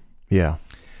real. Yeah.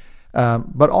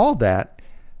 But all that,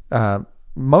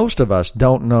 most of us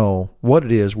don't know what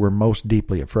it is we're most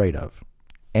deeply afraid of.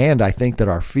 And I think that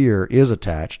our fear is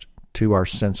attached to our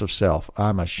sense of self.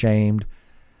 I'm ashamed.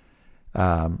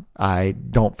 I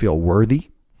don't feel worthy.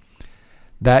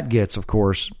 That gets, of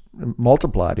course,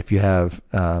 multiplied if you have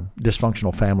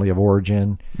dysfunctional family of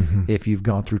origin, if you've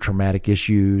gone through traumatic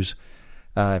issues,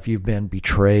 if you've been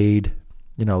betrayed.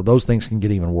 Those things can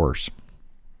get even worse.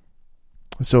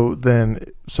 So then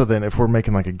if we're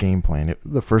making like a game plan,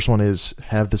 the first one is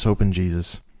have this hope in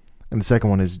Jesus, and the second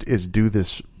one is do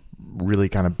this really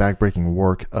kind of backbreaking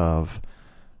work of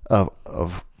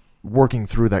working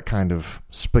through that kind of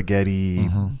spaghetti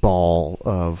ball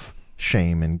of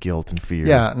shame and guilt and fear.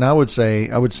 Yeah, and I would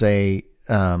say,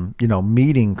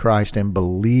 meeting Christ and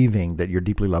believing that you're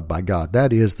deeply loved by God,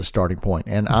 that is the starting point.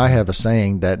 And I have a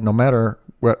saying that no matter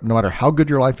how good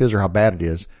your life is or how bad it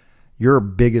is, your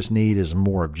biggest need is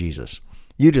more of Jesus.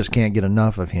 You just can't get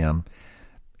enough of him.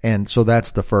 And so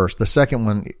that's the first. The second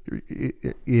one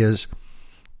is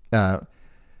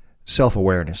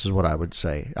self-awareness is what I would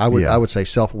say. I would say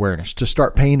self-awareness, to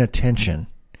start paying attention.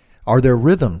 Are there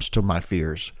rhythms to my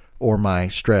fears or my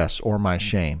stress or my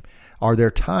shame? Are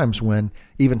there times when,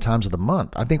 even times of the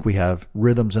month, I think we have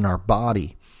rhythms in our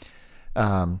body?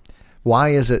 Why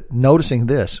is it noticing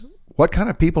this? What kind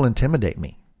of people intimidate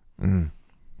me?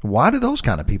 Why do those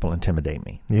kind of people intimidate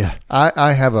me? Yeah.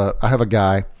 I have a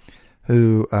guy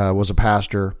who was a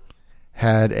pastor,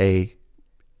 had a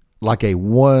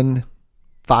 1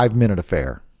 5-minute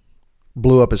affair,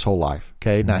 blew up his whole life.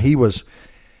 Okay. Now he was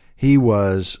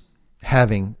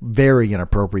having very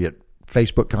inappropriate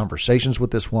Facebook conversations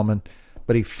with this woman,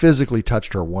 but he physically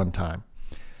touched her one time.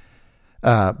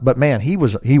 But man, he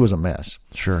was a mess.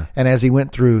 Sure. And as he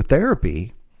went through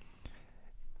therapy,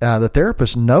 the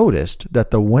therapist noticed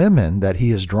that the women that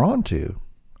he is drawn to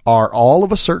are all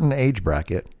of a certain age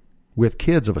bracket with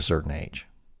kids of a certain age.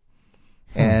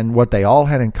 And what they all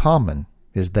had in common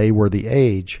is they were the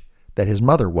age that his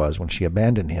mother was when she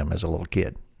abandoned him as a little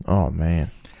kid. Oh, man.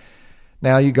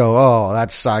 Now you go, oh,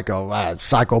 that's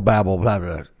psychobabble, blah,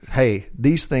 blah. Hey,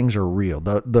 these things are real.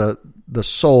 The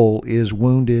soul is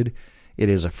wounded. It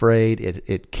is afraid.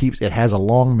 It has a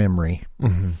long memory.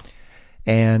 Mm-hmm.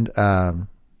 And,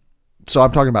 so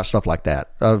I'm talking about stuff like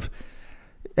that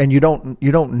and you don't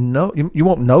know, you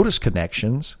won't notice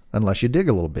connections unless you dig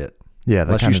a little bit. Yeah.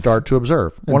 Unless you start to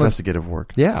observe. Investigative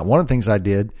work. Yeah. One of the things I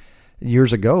did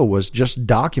years ago was just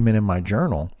document in my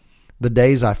journal the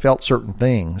days I felt certain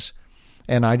things.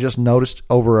 And I just noticed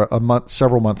over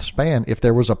several month span, if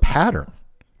there was a pattern.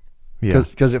 Yeah.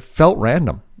 Because it felt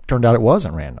random. Turned out it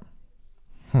wasn't random.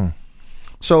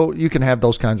 So you can have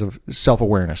those kinds of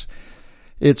self-awareness.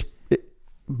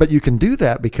 But you can do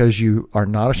that because you are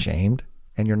not ashamed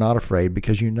and you're not afraid,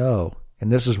 because you know.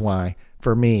 And this is why,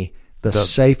 for me, the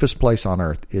safest place on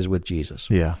earth is with Jesus.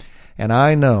 Yeah. And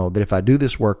I know that if I do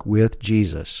this work with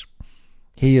Jesus,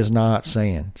 he is not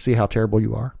saying, see how terrible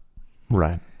you are?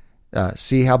 Right.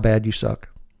 See how bad you suck?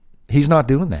 He's not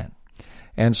doing that.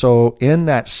 And so in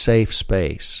that safe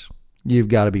space, you've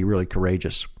got to be really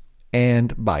courageous.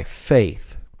 And by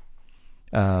faith,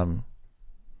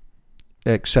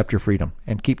 accept your freedom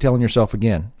and keep telling yourself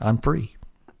again, I'm free.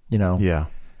 Yeah.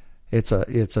 It's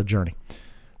a journey.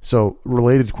 So,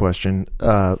 related question,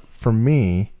 for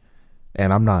me,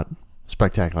 and I'm not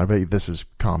spectacular, I bet this is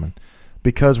common,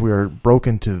 because we are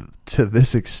broken to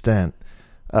this extent,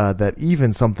 that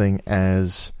even something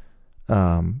as,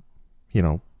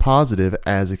 positive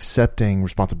as accepting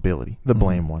responsibility, the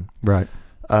blame one, right,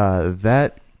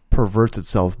 that perverts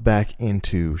itself back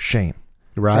into shame,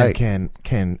 right, and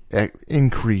can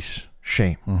increase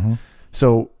shame. Mm-hmm.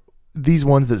 So these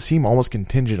ones that seem almost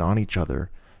contingent on each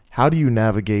other, how do you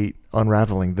navigate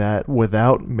unraveling that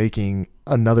without making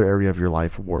another area of your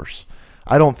life worse?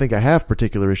 I don't think I have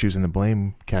particular issues in the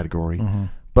blame category, mm-hmm.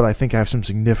 but I think I have some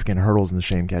significant hurdles in the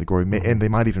shame category, and they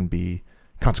might even be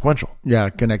consequential. Yeah,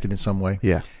 connected in some way.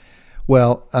 Yeah.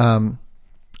 Well,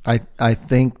 I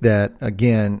think that,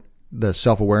 again, the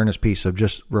self-awareness piece of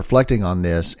just reflecting on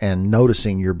this and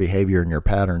noticing your behavior and your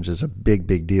patterns is a big,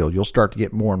 big deal. You'll start to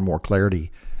get more and more clarity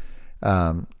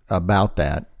about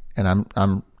that. And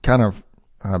I'm kind of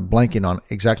blanking on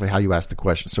exactly how you asked the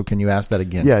question. So can you ask that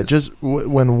again? Yeah, just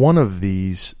when one of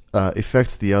these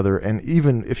affects the other, and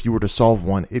even if you were to solve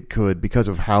one, it could, because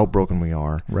of how broken we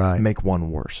are, right, make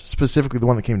one worse. Specifically, the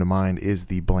one that came to mind is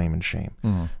the blame and shame.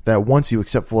 Mm-hmm. That once you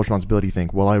accept full responsibility, you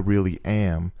think, well, I really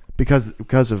am,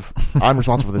 because of I'm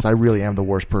responsible for this, I really am the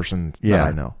worst person that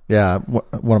I know. Yeah,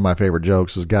 one of my favorite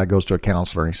jokes is a guy goes to a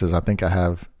counselor and he says, I think I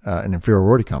have an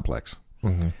inferiority complex.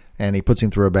 Mm-hmm. And he puts him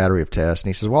through a battery of tests, and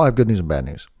he says, well, I have good news and bad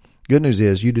news. Good news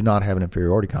is you do not have an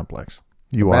inferiority complex.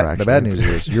 The bad news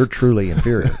is you're truly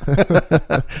inferior.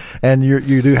 And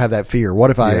you do have that fear. What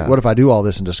if I do all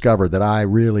this and discover that I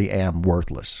really am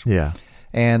worthless? Yeah.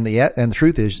 And the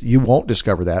truth is you won't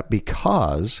discover that,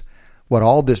 because what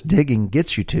all this digging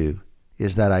gets you to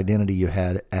is that identity you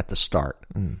had at the start,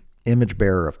 image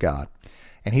bearer of God.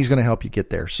 And he's going to help you get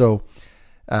there. So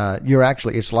you're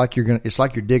actually, it's like you're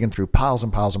digging through piles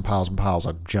and piles and piles and piles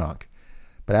of junk.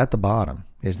 But at the bottom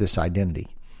is this identity,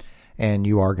 and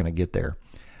you are going to get there.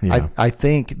 Yeah. I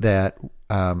think that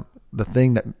the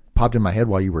thing that popped in my head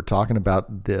while you were talking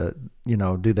about do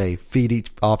they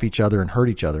feed off each other and hurt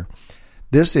each other?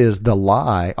 This is the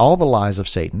lie, all the lies of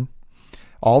Satan,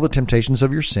 all the temptations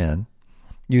of your sin.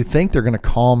 You think they're going to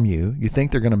calm you. You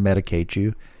think they're going to medicate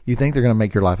you. You think they're going to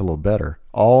make your life a little better.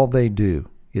 All they do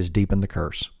is deepen the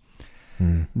curse.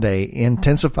 They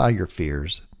intensify your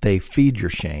fears. They feed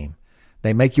your shame.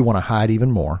 They make you want to hide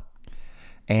even more.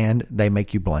 and they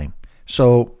make you blame.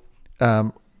 So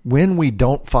when we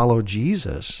don't follow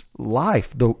Jesus,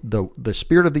 life, the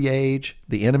spirit of the age,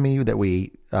 the enemy that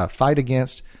we fight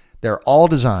against, they're all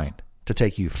designed to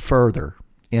take you further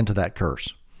into that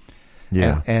curse.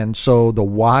 Yeah. And so the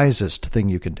wisest thing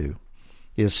you can do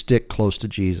is stick close to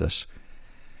Jesus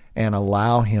and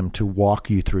allow him to walk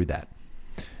you through that.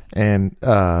 And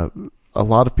a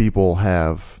lot of people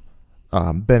have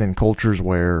been in cultures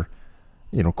where,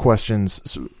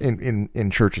 questions in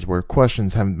churches where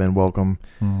questions haven't been welcome.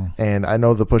 And I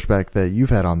know the pushback that you've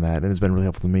had on that, and it's been really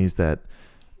helpful to me, is that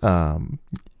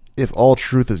if all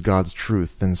truth is God's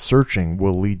truth, then searching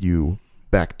will lead you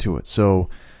back to it. So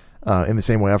in the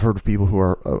same way, I've heard of people who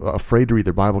are afraid to read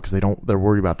their Bible because they're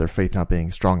worried about their faith not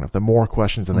being strong enough. The more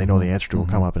questions than they know the answer to will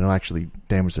come up, and it'll actually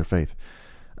damage their faith.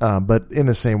 But in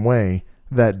the same way,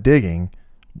 that digging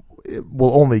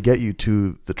will only get you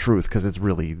to the truth because it's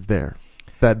really there,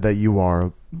 that you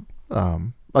are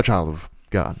a child of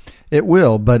God. It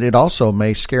will, but it also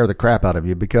may scare the crap out of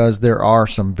you because there are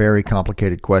some very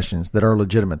complicated questions that are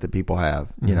legitimate that people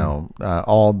have.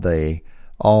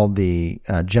 All the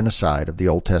genocide of the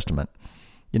Old Testament,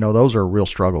 those are real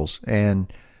struggles,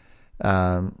 and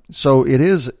so it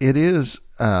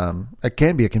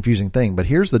can be a confusing thing. But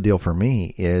here's the deal for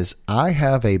me: is I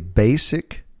have a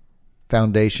basic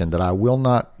foundation that I will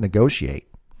not negotiate,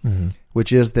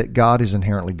 which is that God is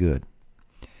inherently good.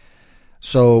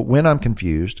 So when I'm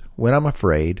confused, when I'm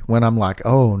afraid, when I'm like,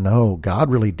 oh no, God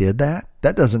really did that?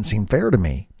 That doesn't seem fair to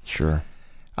me. Sure.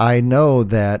 I know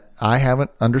that I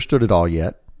haven't understood it all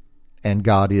yet, and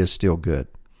God is still good.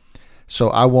 So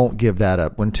I won't give that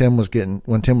up. When Tim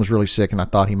was really sick and I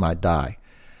thought he might die,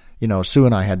 Sue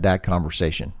and I had that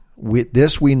conversation. We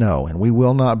know, and we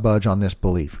will not budge on this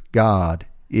belief. God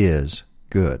is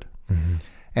good.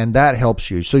 And that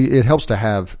helps you. So it helps to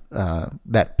have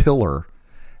that pillar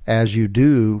as you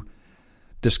do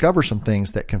discover some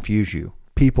things that confuse you,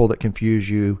 people that confuse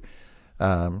you,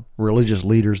 religious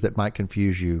leaders that might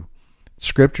confuse you,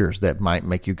 scriptures that might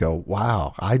make you go,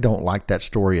 wow, I don't like that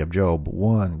story of Job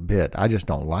one bit. I just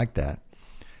don't like that.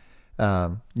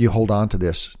 You hold on to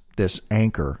this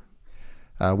anchor.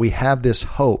 We have this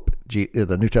hope.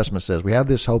 The New Testament says we have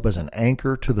this hope as an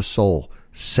anchor to the soul,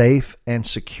 safe and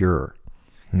secure.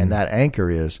 And that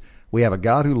anchor is we have a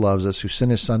God who loves us, who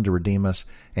sent his son to redeem us,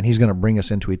 and he's going to bring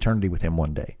us into eternity with him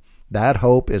one day. That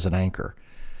hope is an anchor.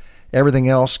 Everything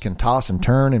else can toss and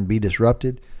turn and be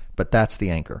disrupted, but that's the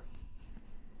anchor.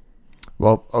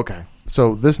 Well, okay.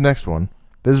 So this next one,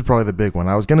 this is probably the big one.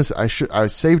 I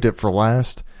saved it for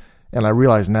last, and I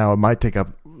realize now it might take up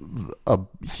a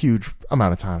huge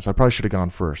amount of time. So I probably should have gone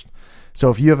first. So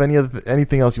if you have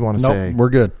anything else you want to say, we're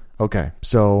good. Okay.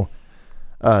 So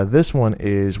this one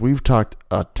is, we've talked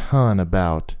a ton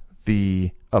about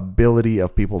the ability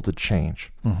of people to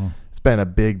change. It's been a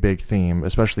big theme,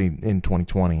 especially in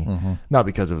 2020. Not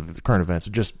because of the current events,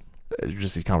 just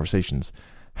these conversations.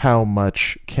 How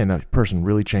much can a person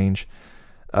really change?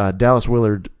 Dallas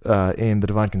Willard in The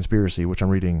Divine Conspiracy, which I'm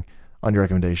reading on your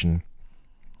recommendation,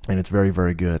 and it's very,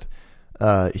 very good.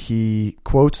 He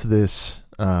quotes this.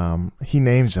 He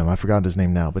names him. I forgot his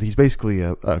name now, but he's basically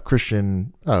a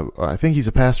Christian. I think he's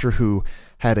a pastor who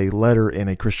had a letter in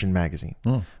a Christian magazine.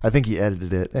 I think he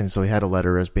edited it, and so he had a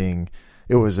letter as being.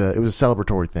 It was a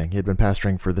celebratory thing. He had been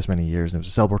pastoring for this many years, and it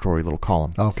was a celebratory little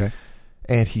column. Okay.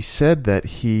 And he said that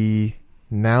he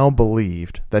now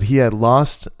believed that he had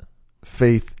lost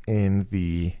faith in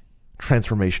the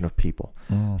transformation of people.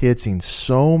 He had seen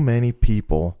so many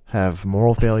people have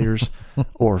moral failures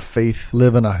or faith,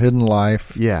 living a hidden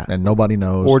life, and nobody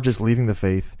knows, or just leaving the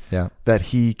faith, that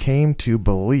he came to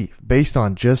believe based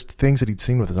on just things that he'd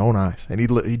seen with his own eyes, and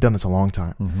he'd done this a long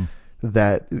time,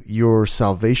 that your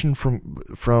salvation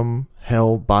from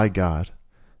hell by God,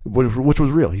 which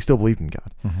was real, he still believed in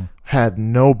God, had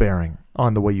no bearing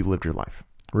on the way you lived your life,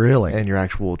 really, and your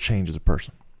actual change as a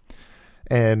person.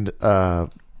 And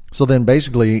so then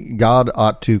basically God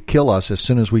ought to kill us as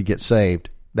soon as we get saved.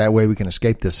 That way we can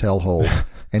escape this hellhole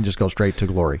and just go straight to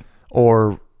glory.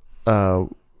 Or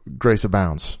grace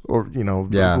abounds, or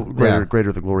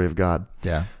greater the glory of God.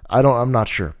 Yeah. I'm not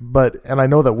sure. And I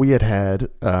know that we had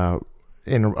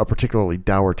in a particularly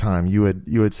dour time, you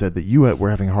had said that you were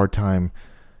having a hard time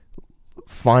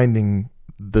finding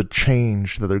the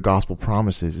change that the gospel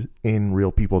promises in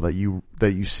real people that you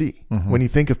see. When you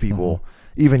think of people,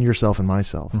 even yourself and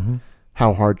myself,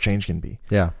 how hard change can be.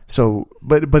 Yeah. So,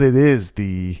 but it is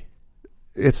the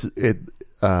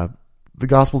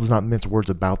gospel does not mince words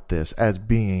about this as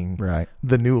being right.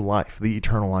 The new life, the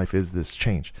eternal life is this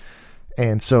change.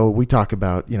 And so we talk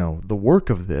about, the work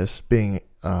of this being,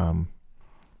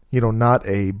 not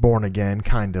a born again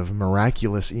kind of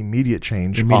miraculous immediate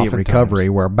change, immediate recovery,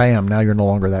 where bam, now you're no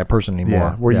longer that person anymore.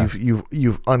 Yeah, where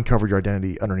you've uncovered your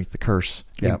identity underneath the curse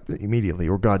immediately,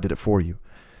 or God did it for you.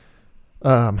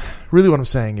 Really, what I'm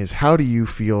saying is, how do you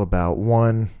feel about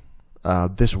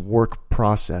this work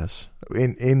process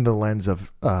in the lens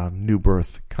of new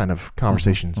birth kind of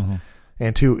conversations,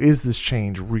 and two, is this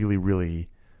change really, really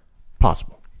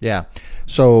possible? Yeah.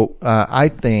 So I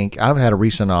think I've had a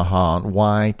recent aha on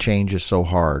why change is so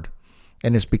hard.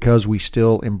 And it's because we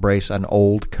still embrace an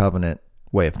old covenant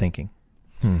way of thinking.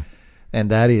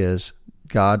 And that is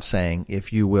God saying,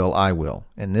 if you will, I will.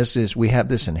 And we have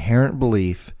this inherent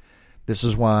belief. This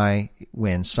is why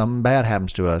when something bad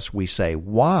happens to us, we say,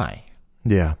 why?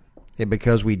 Yeah.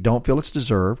 Because we don't feel it's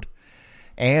deserved.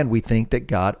 And we think that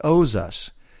God owes us.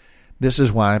 This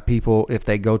is why people, if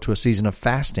they go to a season of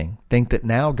fasting, think that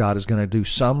now God is going to do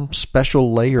some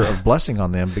special layer of blessing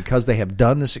on them because they have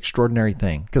done this extraordinary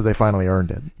thing. Because they finally earned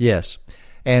it. Yes.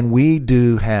 And we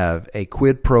do have a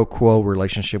quid pro quo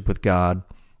relationship with God,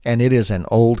 and it is an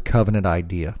old covenant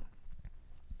idea.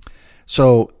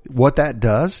 So what that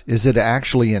does is it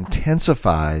actually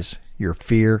intensifies your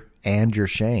fear and your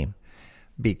shame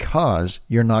because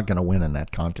you're not going to win in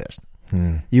that contest.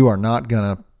 You're not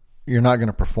going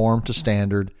to perform to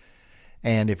standard,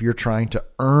 and if you're trying to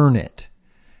earn it,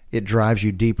 it drives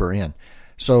you deeper in.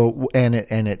 So, and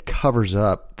it covers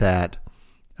up that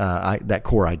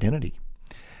core identity.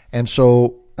 And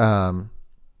so,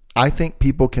 I think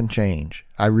people can change.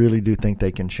 I really do think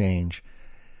they can change.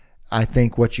 I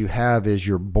think what you have is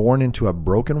you're born into a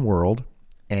broken world,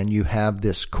 and you have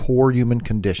this core human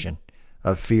condition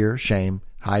of fear, shame,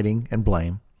 hiding, and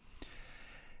blame,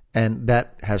 and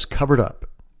that has covered up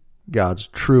God's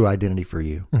true identity for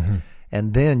you.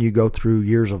 And then you go through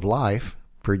years of life,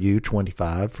 for you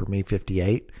 25, for me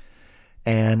 58,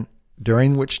 and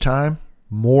during which time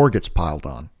more gets piled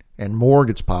on and more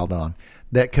gets piled on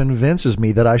that convinces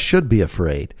me that I should be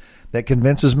afraid, that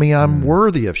convinces me I'm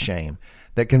worthy of shame,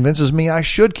 that convinces me I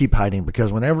should keep hiding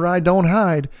because whenever I don't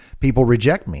hide, people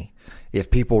reject me.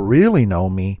 If people really know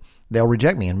me, they'll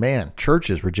reject me. And man,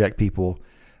 churches reject people.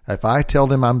 If I tell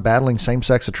them I'm battling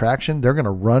same-sex attraction, they're going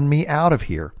to run me out of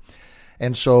here.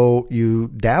 And so you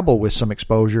dabble with some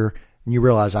exposure and you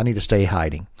realize I need to stay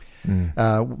hiding.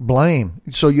 Blame.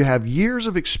 So you have years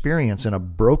of experience in a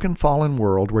broken, fallen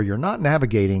world where you're not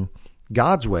navigating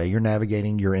God's way. You're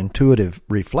navigating your intuitive,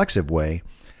 reflexive way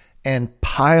and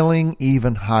piling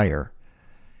even higher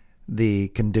the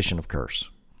condition of curse.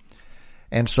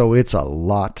 And so it's a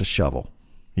lot to shovel.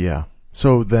 Yeah.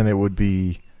 So then it would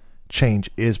be change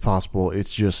is possible.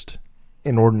 It's just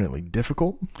inordinately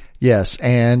difficult. Yes,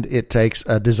 and it takes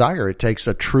a desire. It takes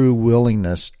a true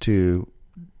willingness to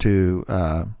do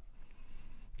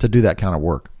that kind of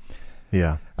work.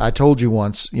 Yeah. I told you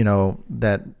once,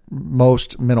 that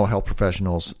most mental health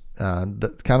professionals, kind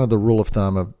of the rule of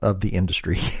thumb of the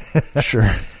industry, sure,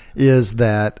 is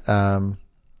that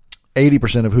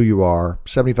 80% of who you are,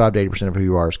 75 to 80% of who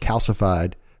you are, is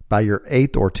calcified by your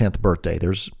 8th or 10th birthday.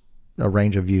 There's a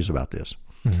range of views about this.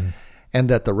 And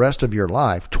that the rest of your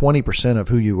life, 20% of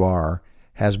who you are,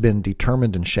 has been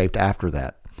determined and shaped after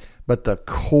that. But the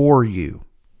core you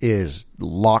is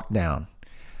locked down.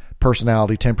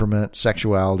 Personality, temperament,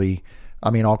 sexuality,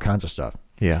 all kinds of stuff.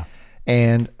 Yeah.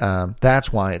 And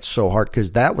that's why it's so hard,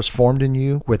 because that was formed in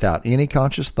you without any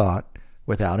conscious thought,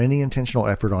 without any intentional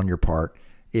effort on your part.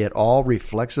 It all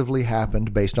reflexively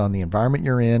happened based on the environment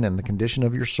you're in and the condition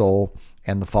of your soul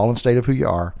and the fallen state of who you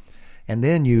are. And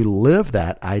then you live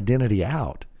that identity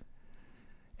out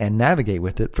and navigate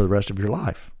with it for the rest of your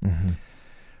life.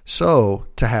 So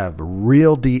to have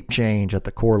real deep change at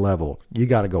the core level, you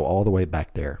got to go all the way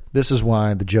back there. This is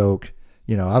why the joke,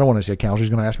 I don't want to say a counselor. He's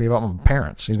going to ask me about my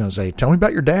parents. He's going to say, tell me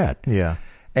about your dad. Yeah.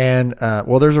 And,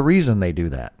 there's a reason they do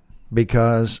that,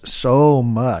 because so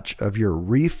much of your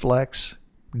reflex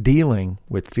dealing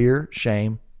with fear,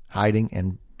 shame,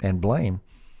 hiding, and blame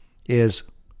is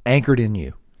anchored in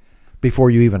you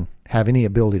before you even have any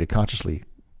ability to consciously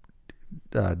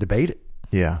debate it.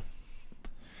 Yeah.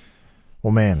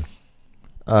 Well, man,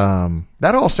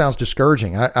 that all sounds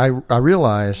discouraging. I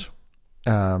realize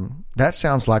that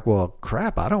sounds like, well,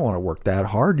 crap, I don't want to work that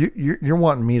hard. You're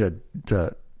wanting me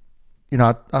to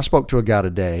I spoke to a guy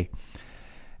today,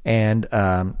 and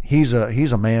he's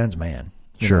a man's man.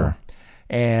 Sure.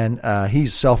 And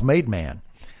he's a self-made man,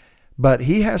 but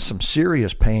he has some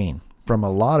serious pain from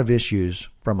a lot of issues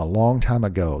from a long time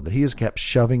ago that he has kept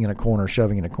shoving in a corner,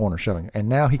 and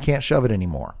now he can't shove it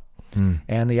anymore.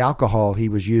 And the alcohol he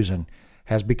was using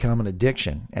has become an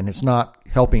addiction, and it's not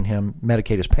helping him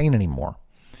medicate his pain anymore.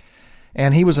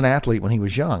 And he was an athlete when he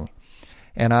was young.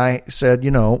 And I said,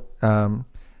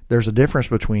 there's a difference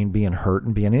between being hurt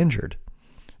and being injured.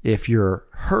 If you're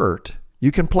hurt,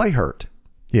 you can play hurt.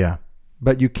 Yeah.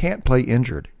 But you can't play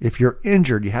injured. If you're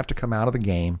injured, you have to come out of the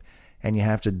game and you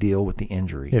have to deal with the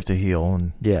injury. You have to heal.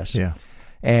 And yes. Yeah.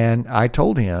 And I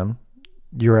told him,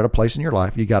 you're at a place in your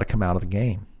life, you got to come out of the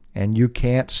game. And you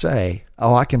can't say,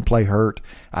 oh, I can play hurt,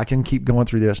 I can keep going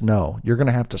through this. No, you're going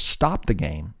to have to stop the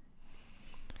game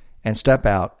and step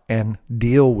out and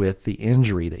deal with the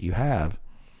injury that you have,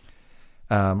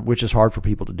 which is hard for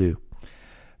people to do.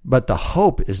 But the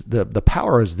hope is, the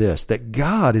power is this, that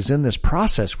God is in this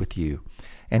process with you,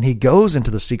 and he goes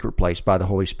into the secret place by the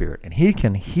Holy Spirit, and he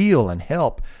can heal and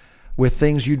help with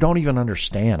things you don't even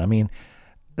understand. I mean,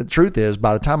 the truth is,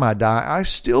 by the time I die, I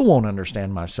still won't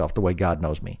understand myself the way God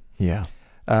knows me. Yeah.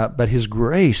 But his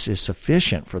grace is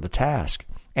sufficient for the task.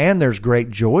 And there's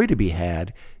great joy to be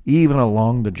had, even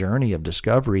along the journey of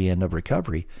discovery and of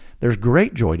recovery. There's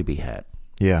great joy to be had.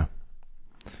 Yeah.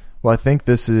 Well, I think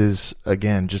this is,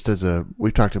 again, just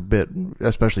we've talked a bit,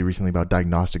 especially recently, about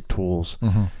diagnostic tools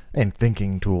and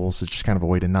thinking tools. It's just kind of a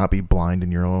way to not be blind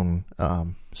in your own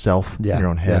self, in your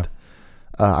own head.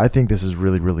 Yeah. I think this is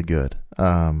really, really good.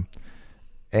 And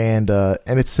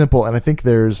it's simple. And I think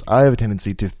I have a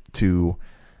tendency to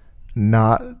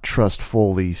not trust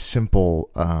fully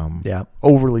simple,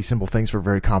 overly simple things for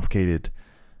very complicated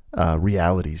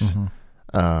realities.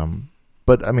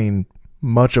 But I mean,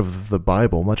 much of the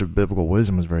Bible, much of biblical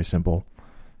wisdom is very simple.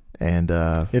 And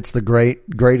it's the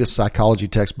greatest psychology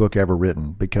textbook ever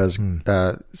written, because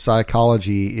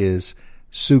psychology is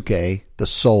psyche, the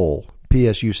soul.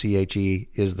 P-S-U-C-H-E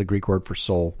is the Greek word for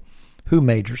soul. Who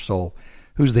made your soul?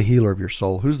 Who's the healer of your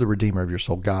soul? Who's the redeemer of your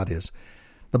soul? God is.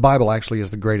 The Bible actually is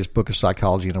the greatest book of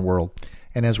psychology in the world.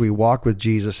 And as we walk with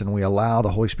Jesus and we allow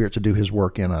the Holy Spirit to do his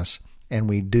work in us, and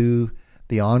we do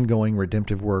the ongoing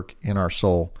redemptive work in our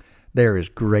soul, there is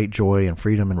great joy and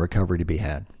freedom and recovery to be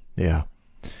had. Yeah.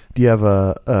 Do you have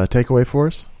a takeaway for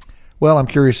us? Well, I'm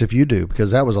curious if you do,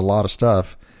 because that was a lot of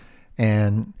stuff,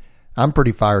 and I'm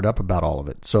pretty fired up about all of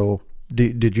it. So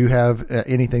did you have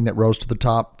anything that rose to the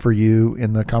top for you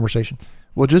in the conversation?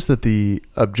 Well, just that the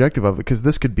objective of it, because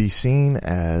this could be seen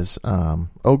as,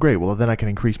 oh, great, well, then I can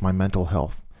increase my mental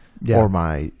health or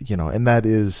my, and that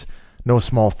is no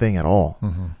small thing at all.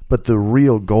 But the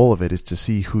real goal of it is to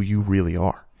see who you really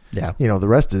are. Yeah. The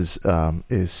rest is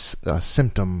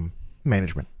symptom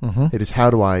management. It is how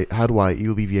do I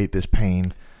alleviate this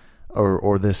pain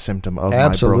or this symptom of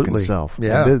my broken self.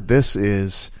 Yeah. And this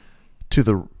is to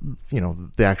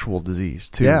the actual disease,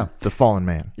 to the fallen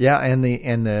man. Yeah, and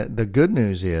the good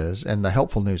news is, and the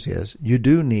helpful news is, you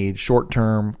do need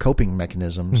short-term coping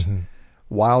mechanisms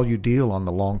while you deal on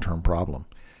the long-term problem.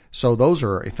 So those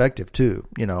are effective too.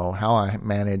 How I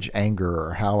manage anger,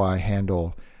 or how I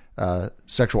handle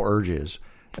sexual urges,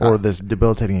 or this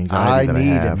debilitating anxiety that I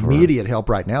have. I need immediate help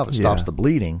right now that stops the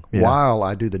bleeding while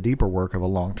I do the deeper work of a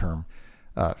long-term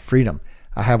freedom.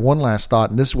 I have one last thought,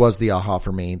 and this was the aha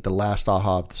for me, the last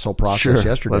aha of this whole process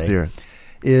yesterday. Let's hear it.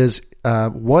 Is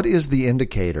what is the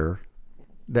indicator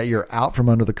that you're out from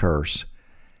under the curse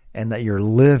and that you're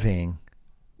living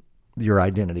your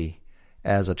identity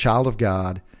as a child of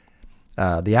God,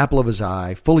 the apple of his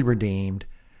eye, fully redeemed,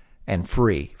 and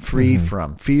free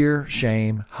from fear,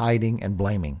 shame, hiding, and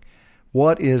blaming?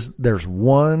 There's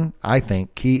one, I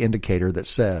think, key indicator that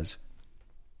says,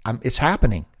 it's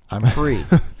happening. I'm free.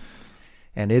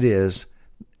 And it is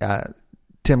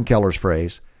Tim Keller's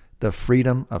phrase, the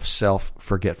freedom of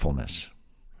self-forgetfulness.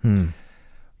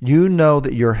 You know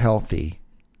that you're healthy,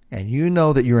 and you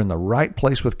know that you're in the right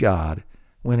place with God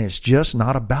when it's just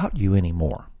not about you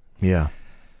anymore. Yeah.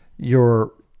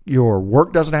 Your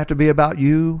work doesn't have to be about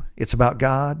you. It's about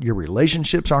God. Your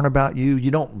relationships aren't about you.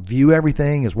 You don't view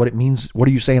everything as what it means. What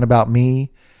are you saying about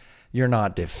me? You're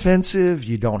not defensive.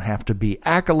 You don't have to be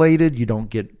accoladed. You don't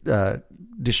get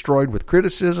destroyed with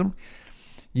criticism.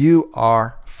 You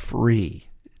are free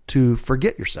to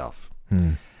forget yourself.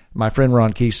 My friend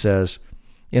Ron Keese says,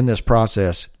 in this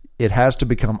process, it has to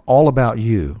become all about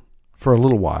you for a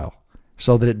little while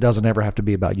so that it doesn't ever have to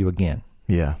be about you again.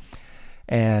 Yeah.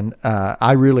 And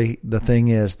the thing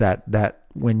is that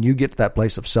when you get to that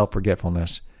place of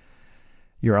self-forgetfulness,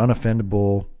 you're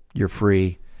unoffendable, you're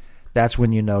free. That's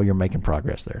when you know you're making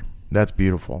progress there. That's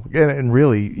beautiful. And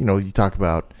really, you talk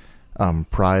about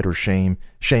pride or shame.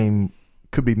 Shame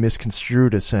could be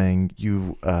misconstrued as saying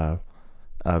you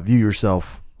view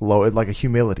yourself low, like a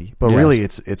humility, but really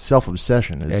it's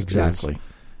self-obsession. Exactly.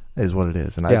 is what it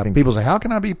is. And Yeah, I think people say, how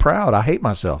can I be proud? I hate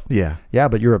myself. Yeah. Yeah,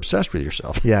 but you're obsessed with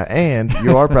yourself. Yeah, and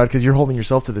you are proud because you're holding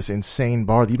yourself to this insane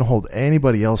bar that you don't hold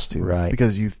anybody else to. Right.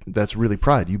 Because that's really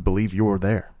pride. You believe you're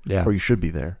there. Yeah. Or you should be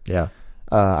there. Yeah.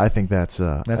 I think that's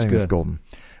good. That's golden.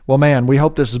 Well, man, we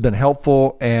hope this has been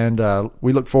helpful, and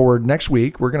we look forward. Next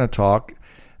week, we're going to talk,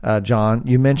 John,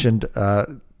 you mentioned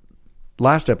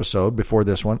last episode before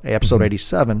this one, episode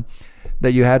 87,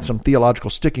 that you had some theological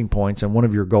sticking points, and one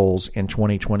of your goals in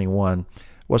 2021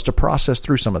 was to process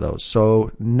through some of those.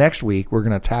 So next week, we're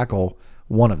going to tackle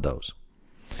one of those.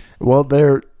 Well,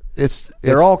 they're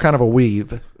all kind of a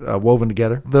weave woven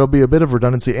together. There'll be a bit of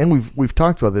redundancy, and we've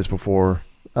talked about this before,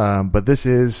 but this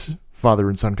is father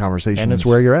and son conversations. And it's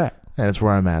where you're at. And it's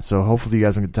where I'm at. So hopefully you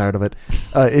guys don't get tired of it.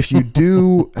 If you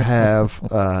do have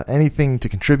anything to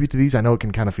contribute to these, I know it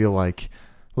can kind of feel like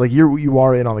you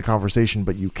are in on the conversation,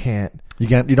 but you can't. You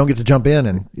don't get to jump in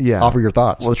and offer your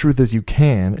thoughts. Well, the truth is you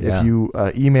can if you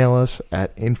email us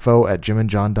at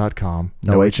info@jimandjohn.com.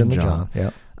 No H in the John.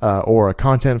 Yeah. Or a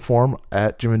content form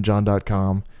at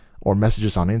jimandjohn.com, or message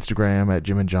us on Instagram at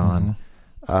jimandjohn.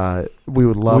 We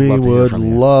would love to hear from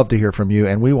you. love to hear from you,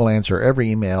 and we will answer every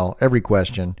email, every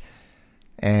question,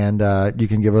 and you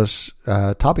can give us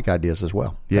topic ideas as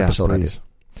well. Yeah, episode please. ideas.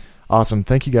 Awesome.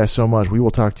 Thank you guys so much. We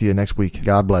will talk to you next week.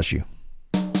 God bless you.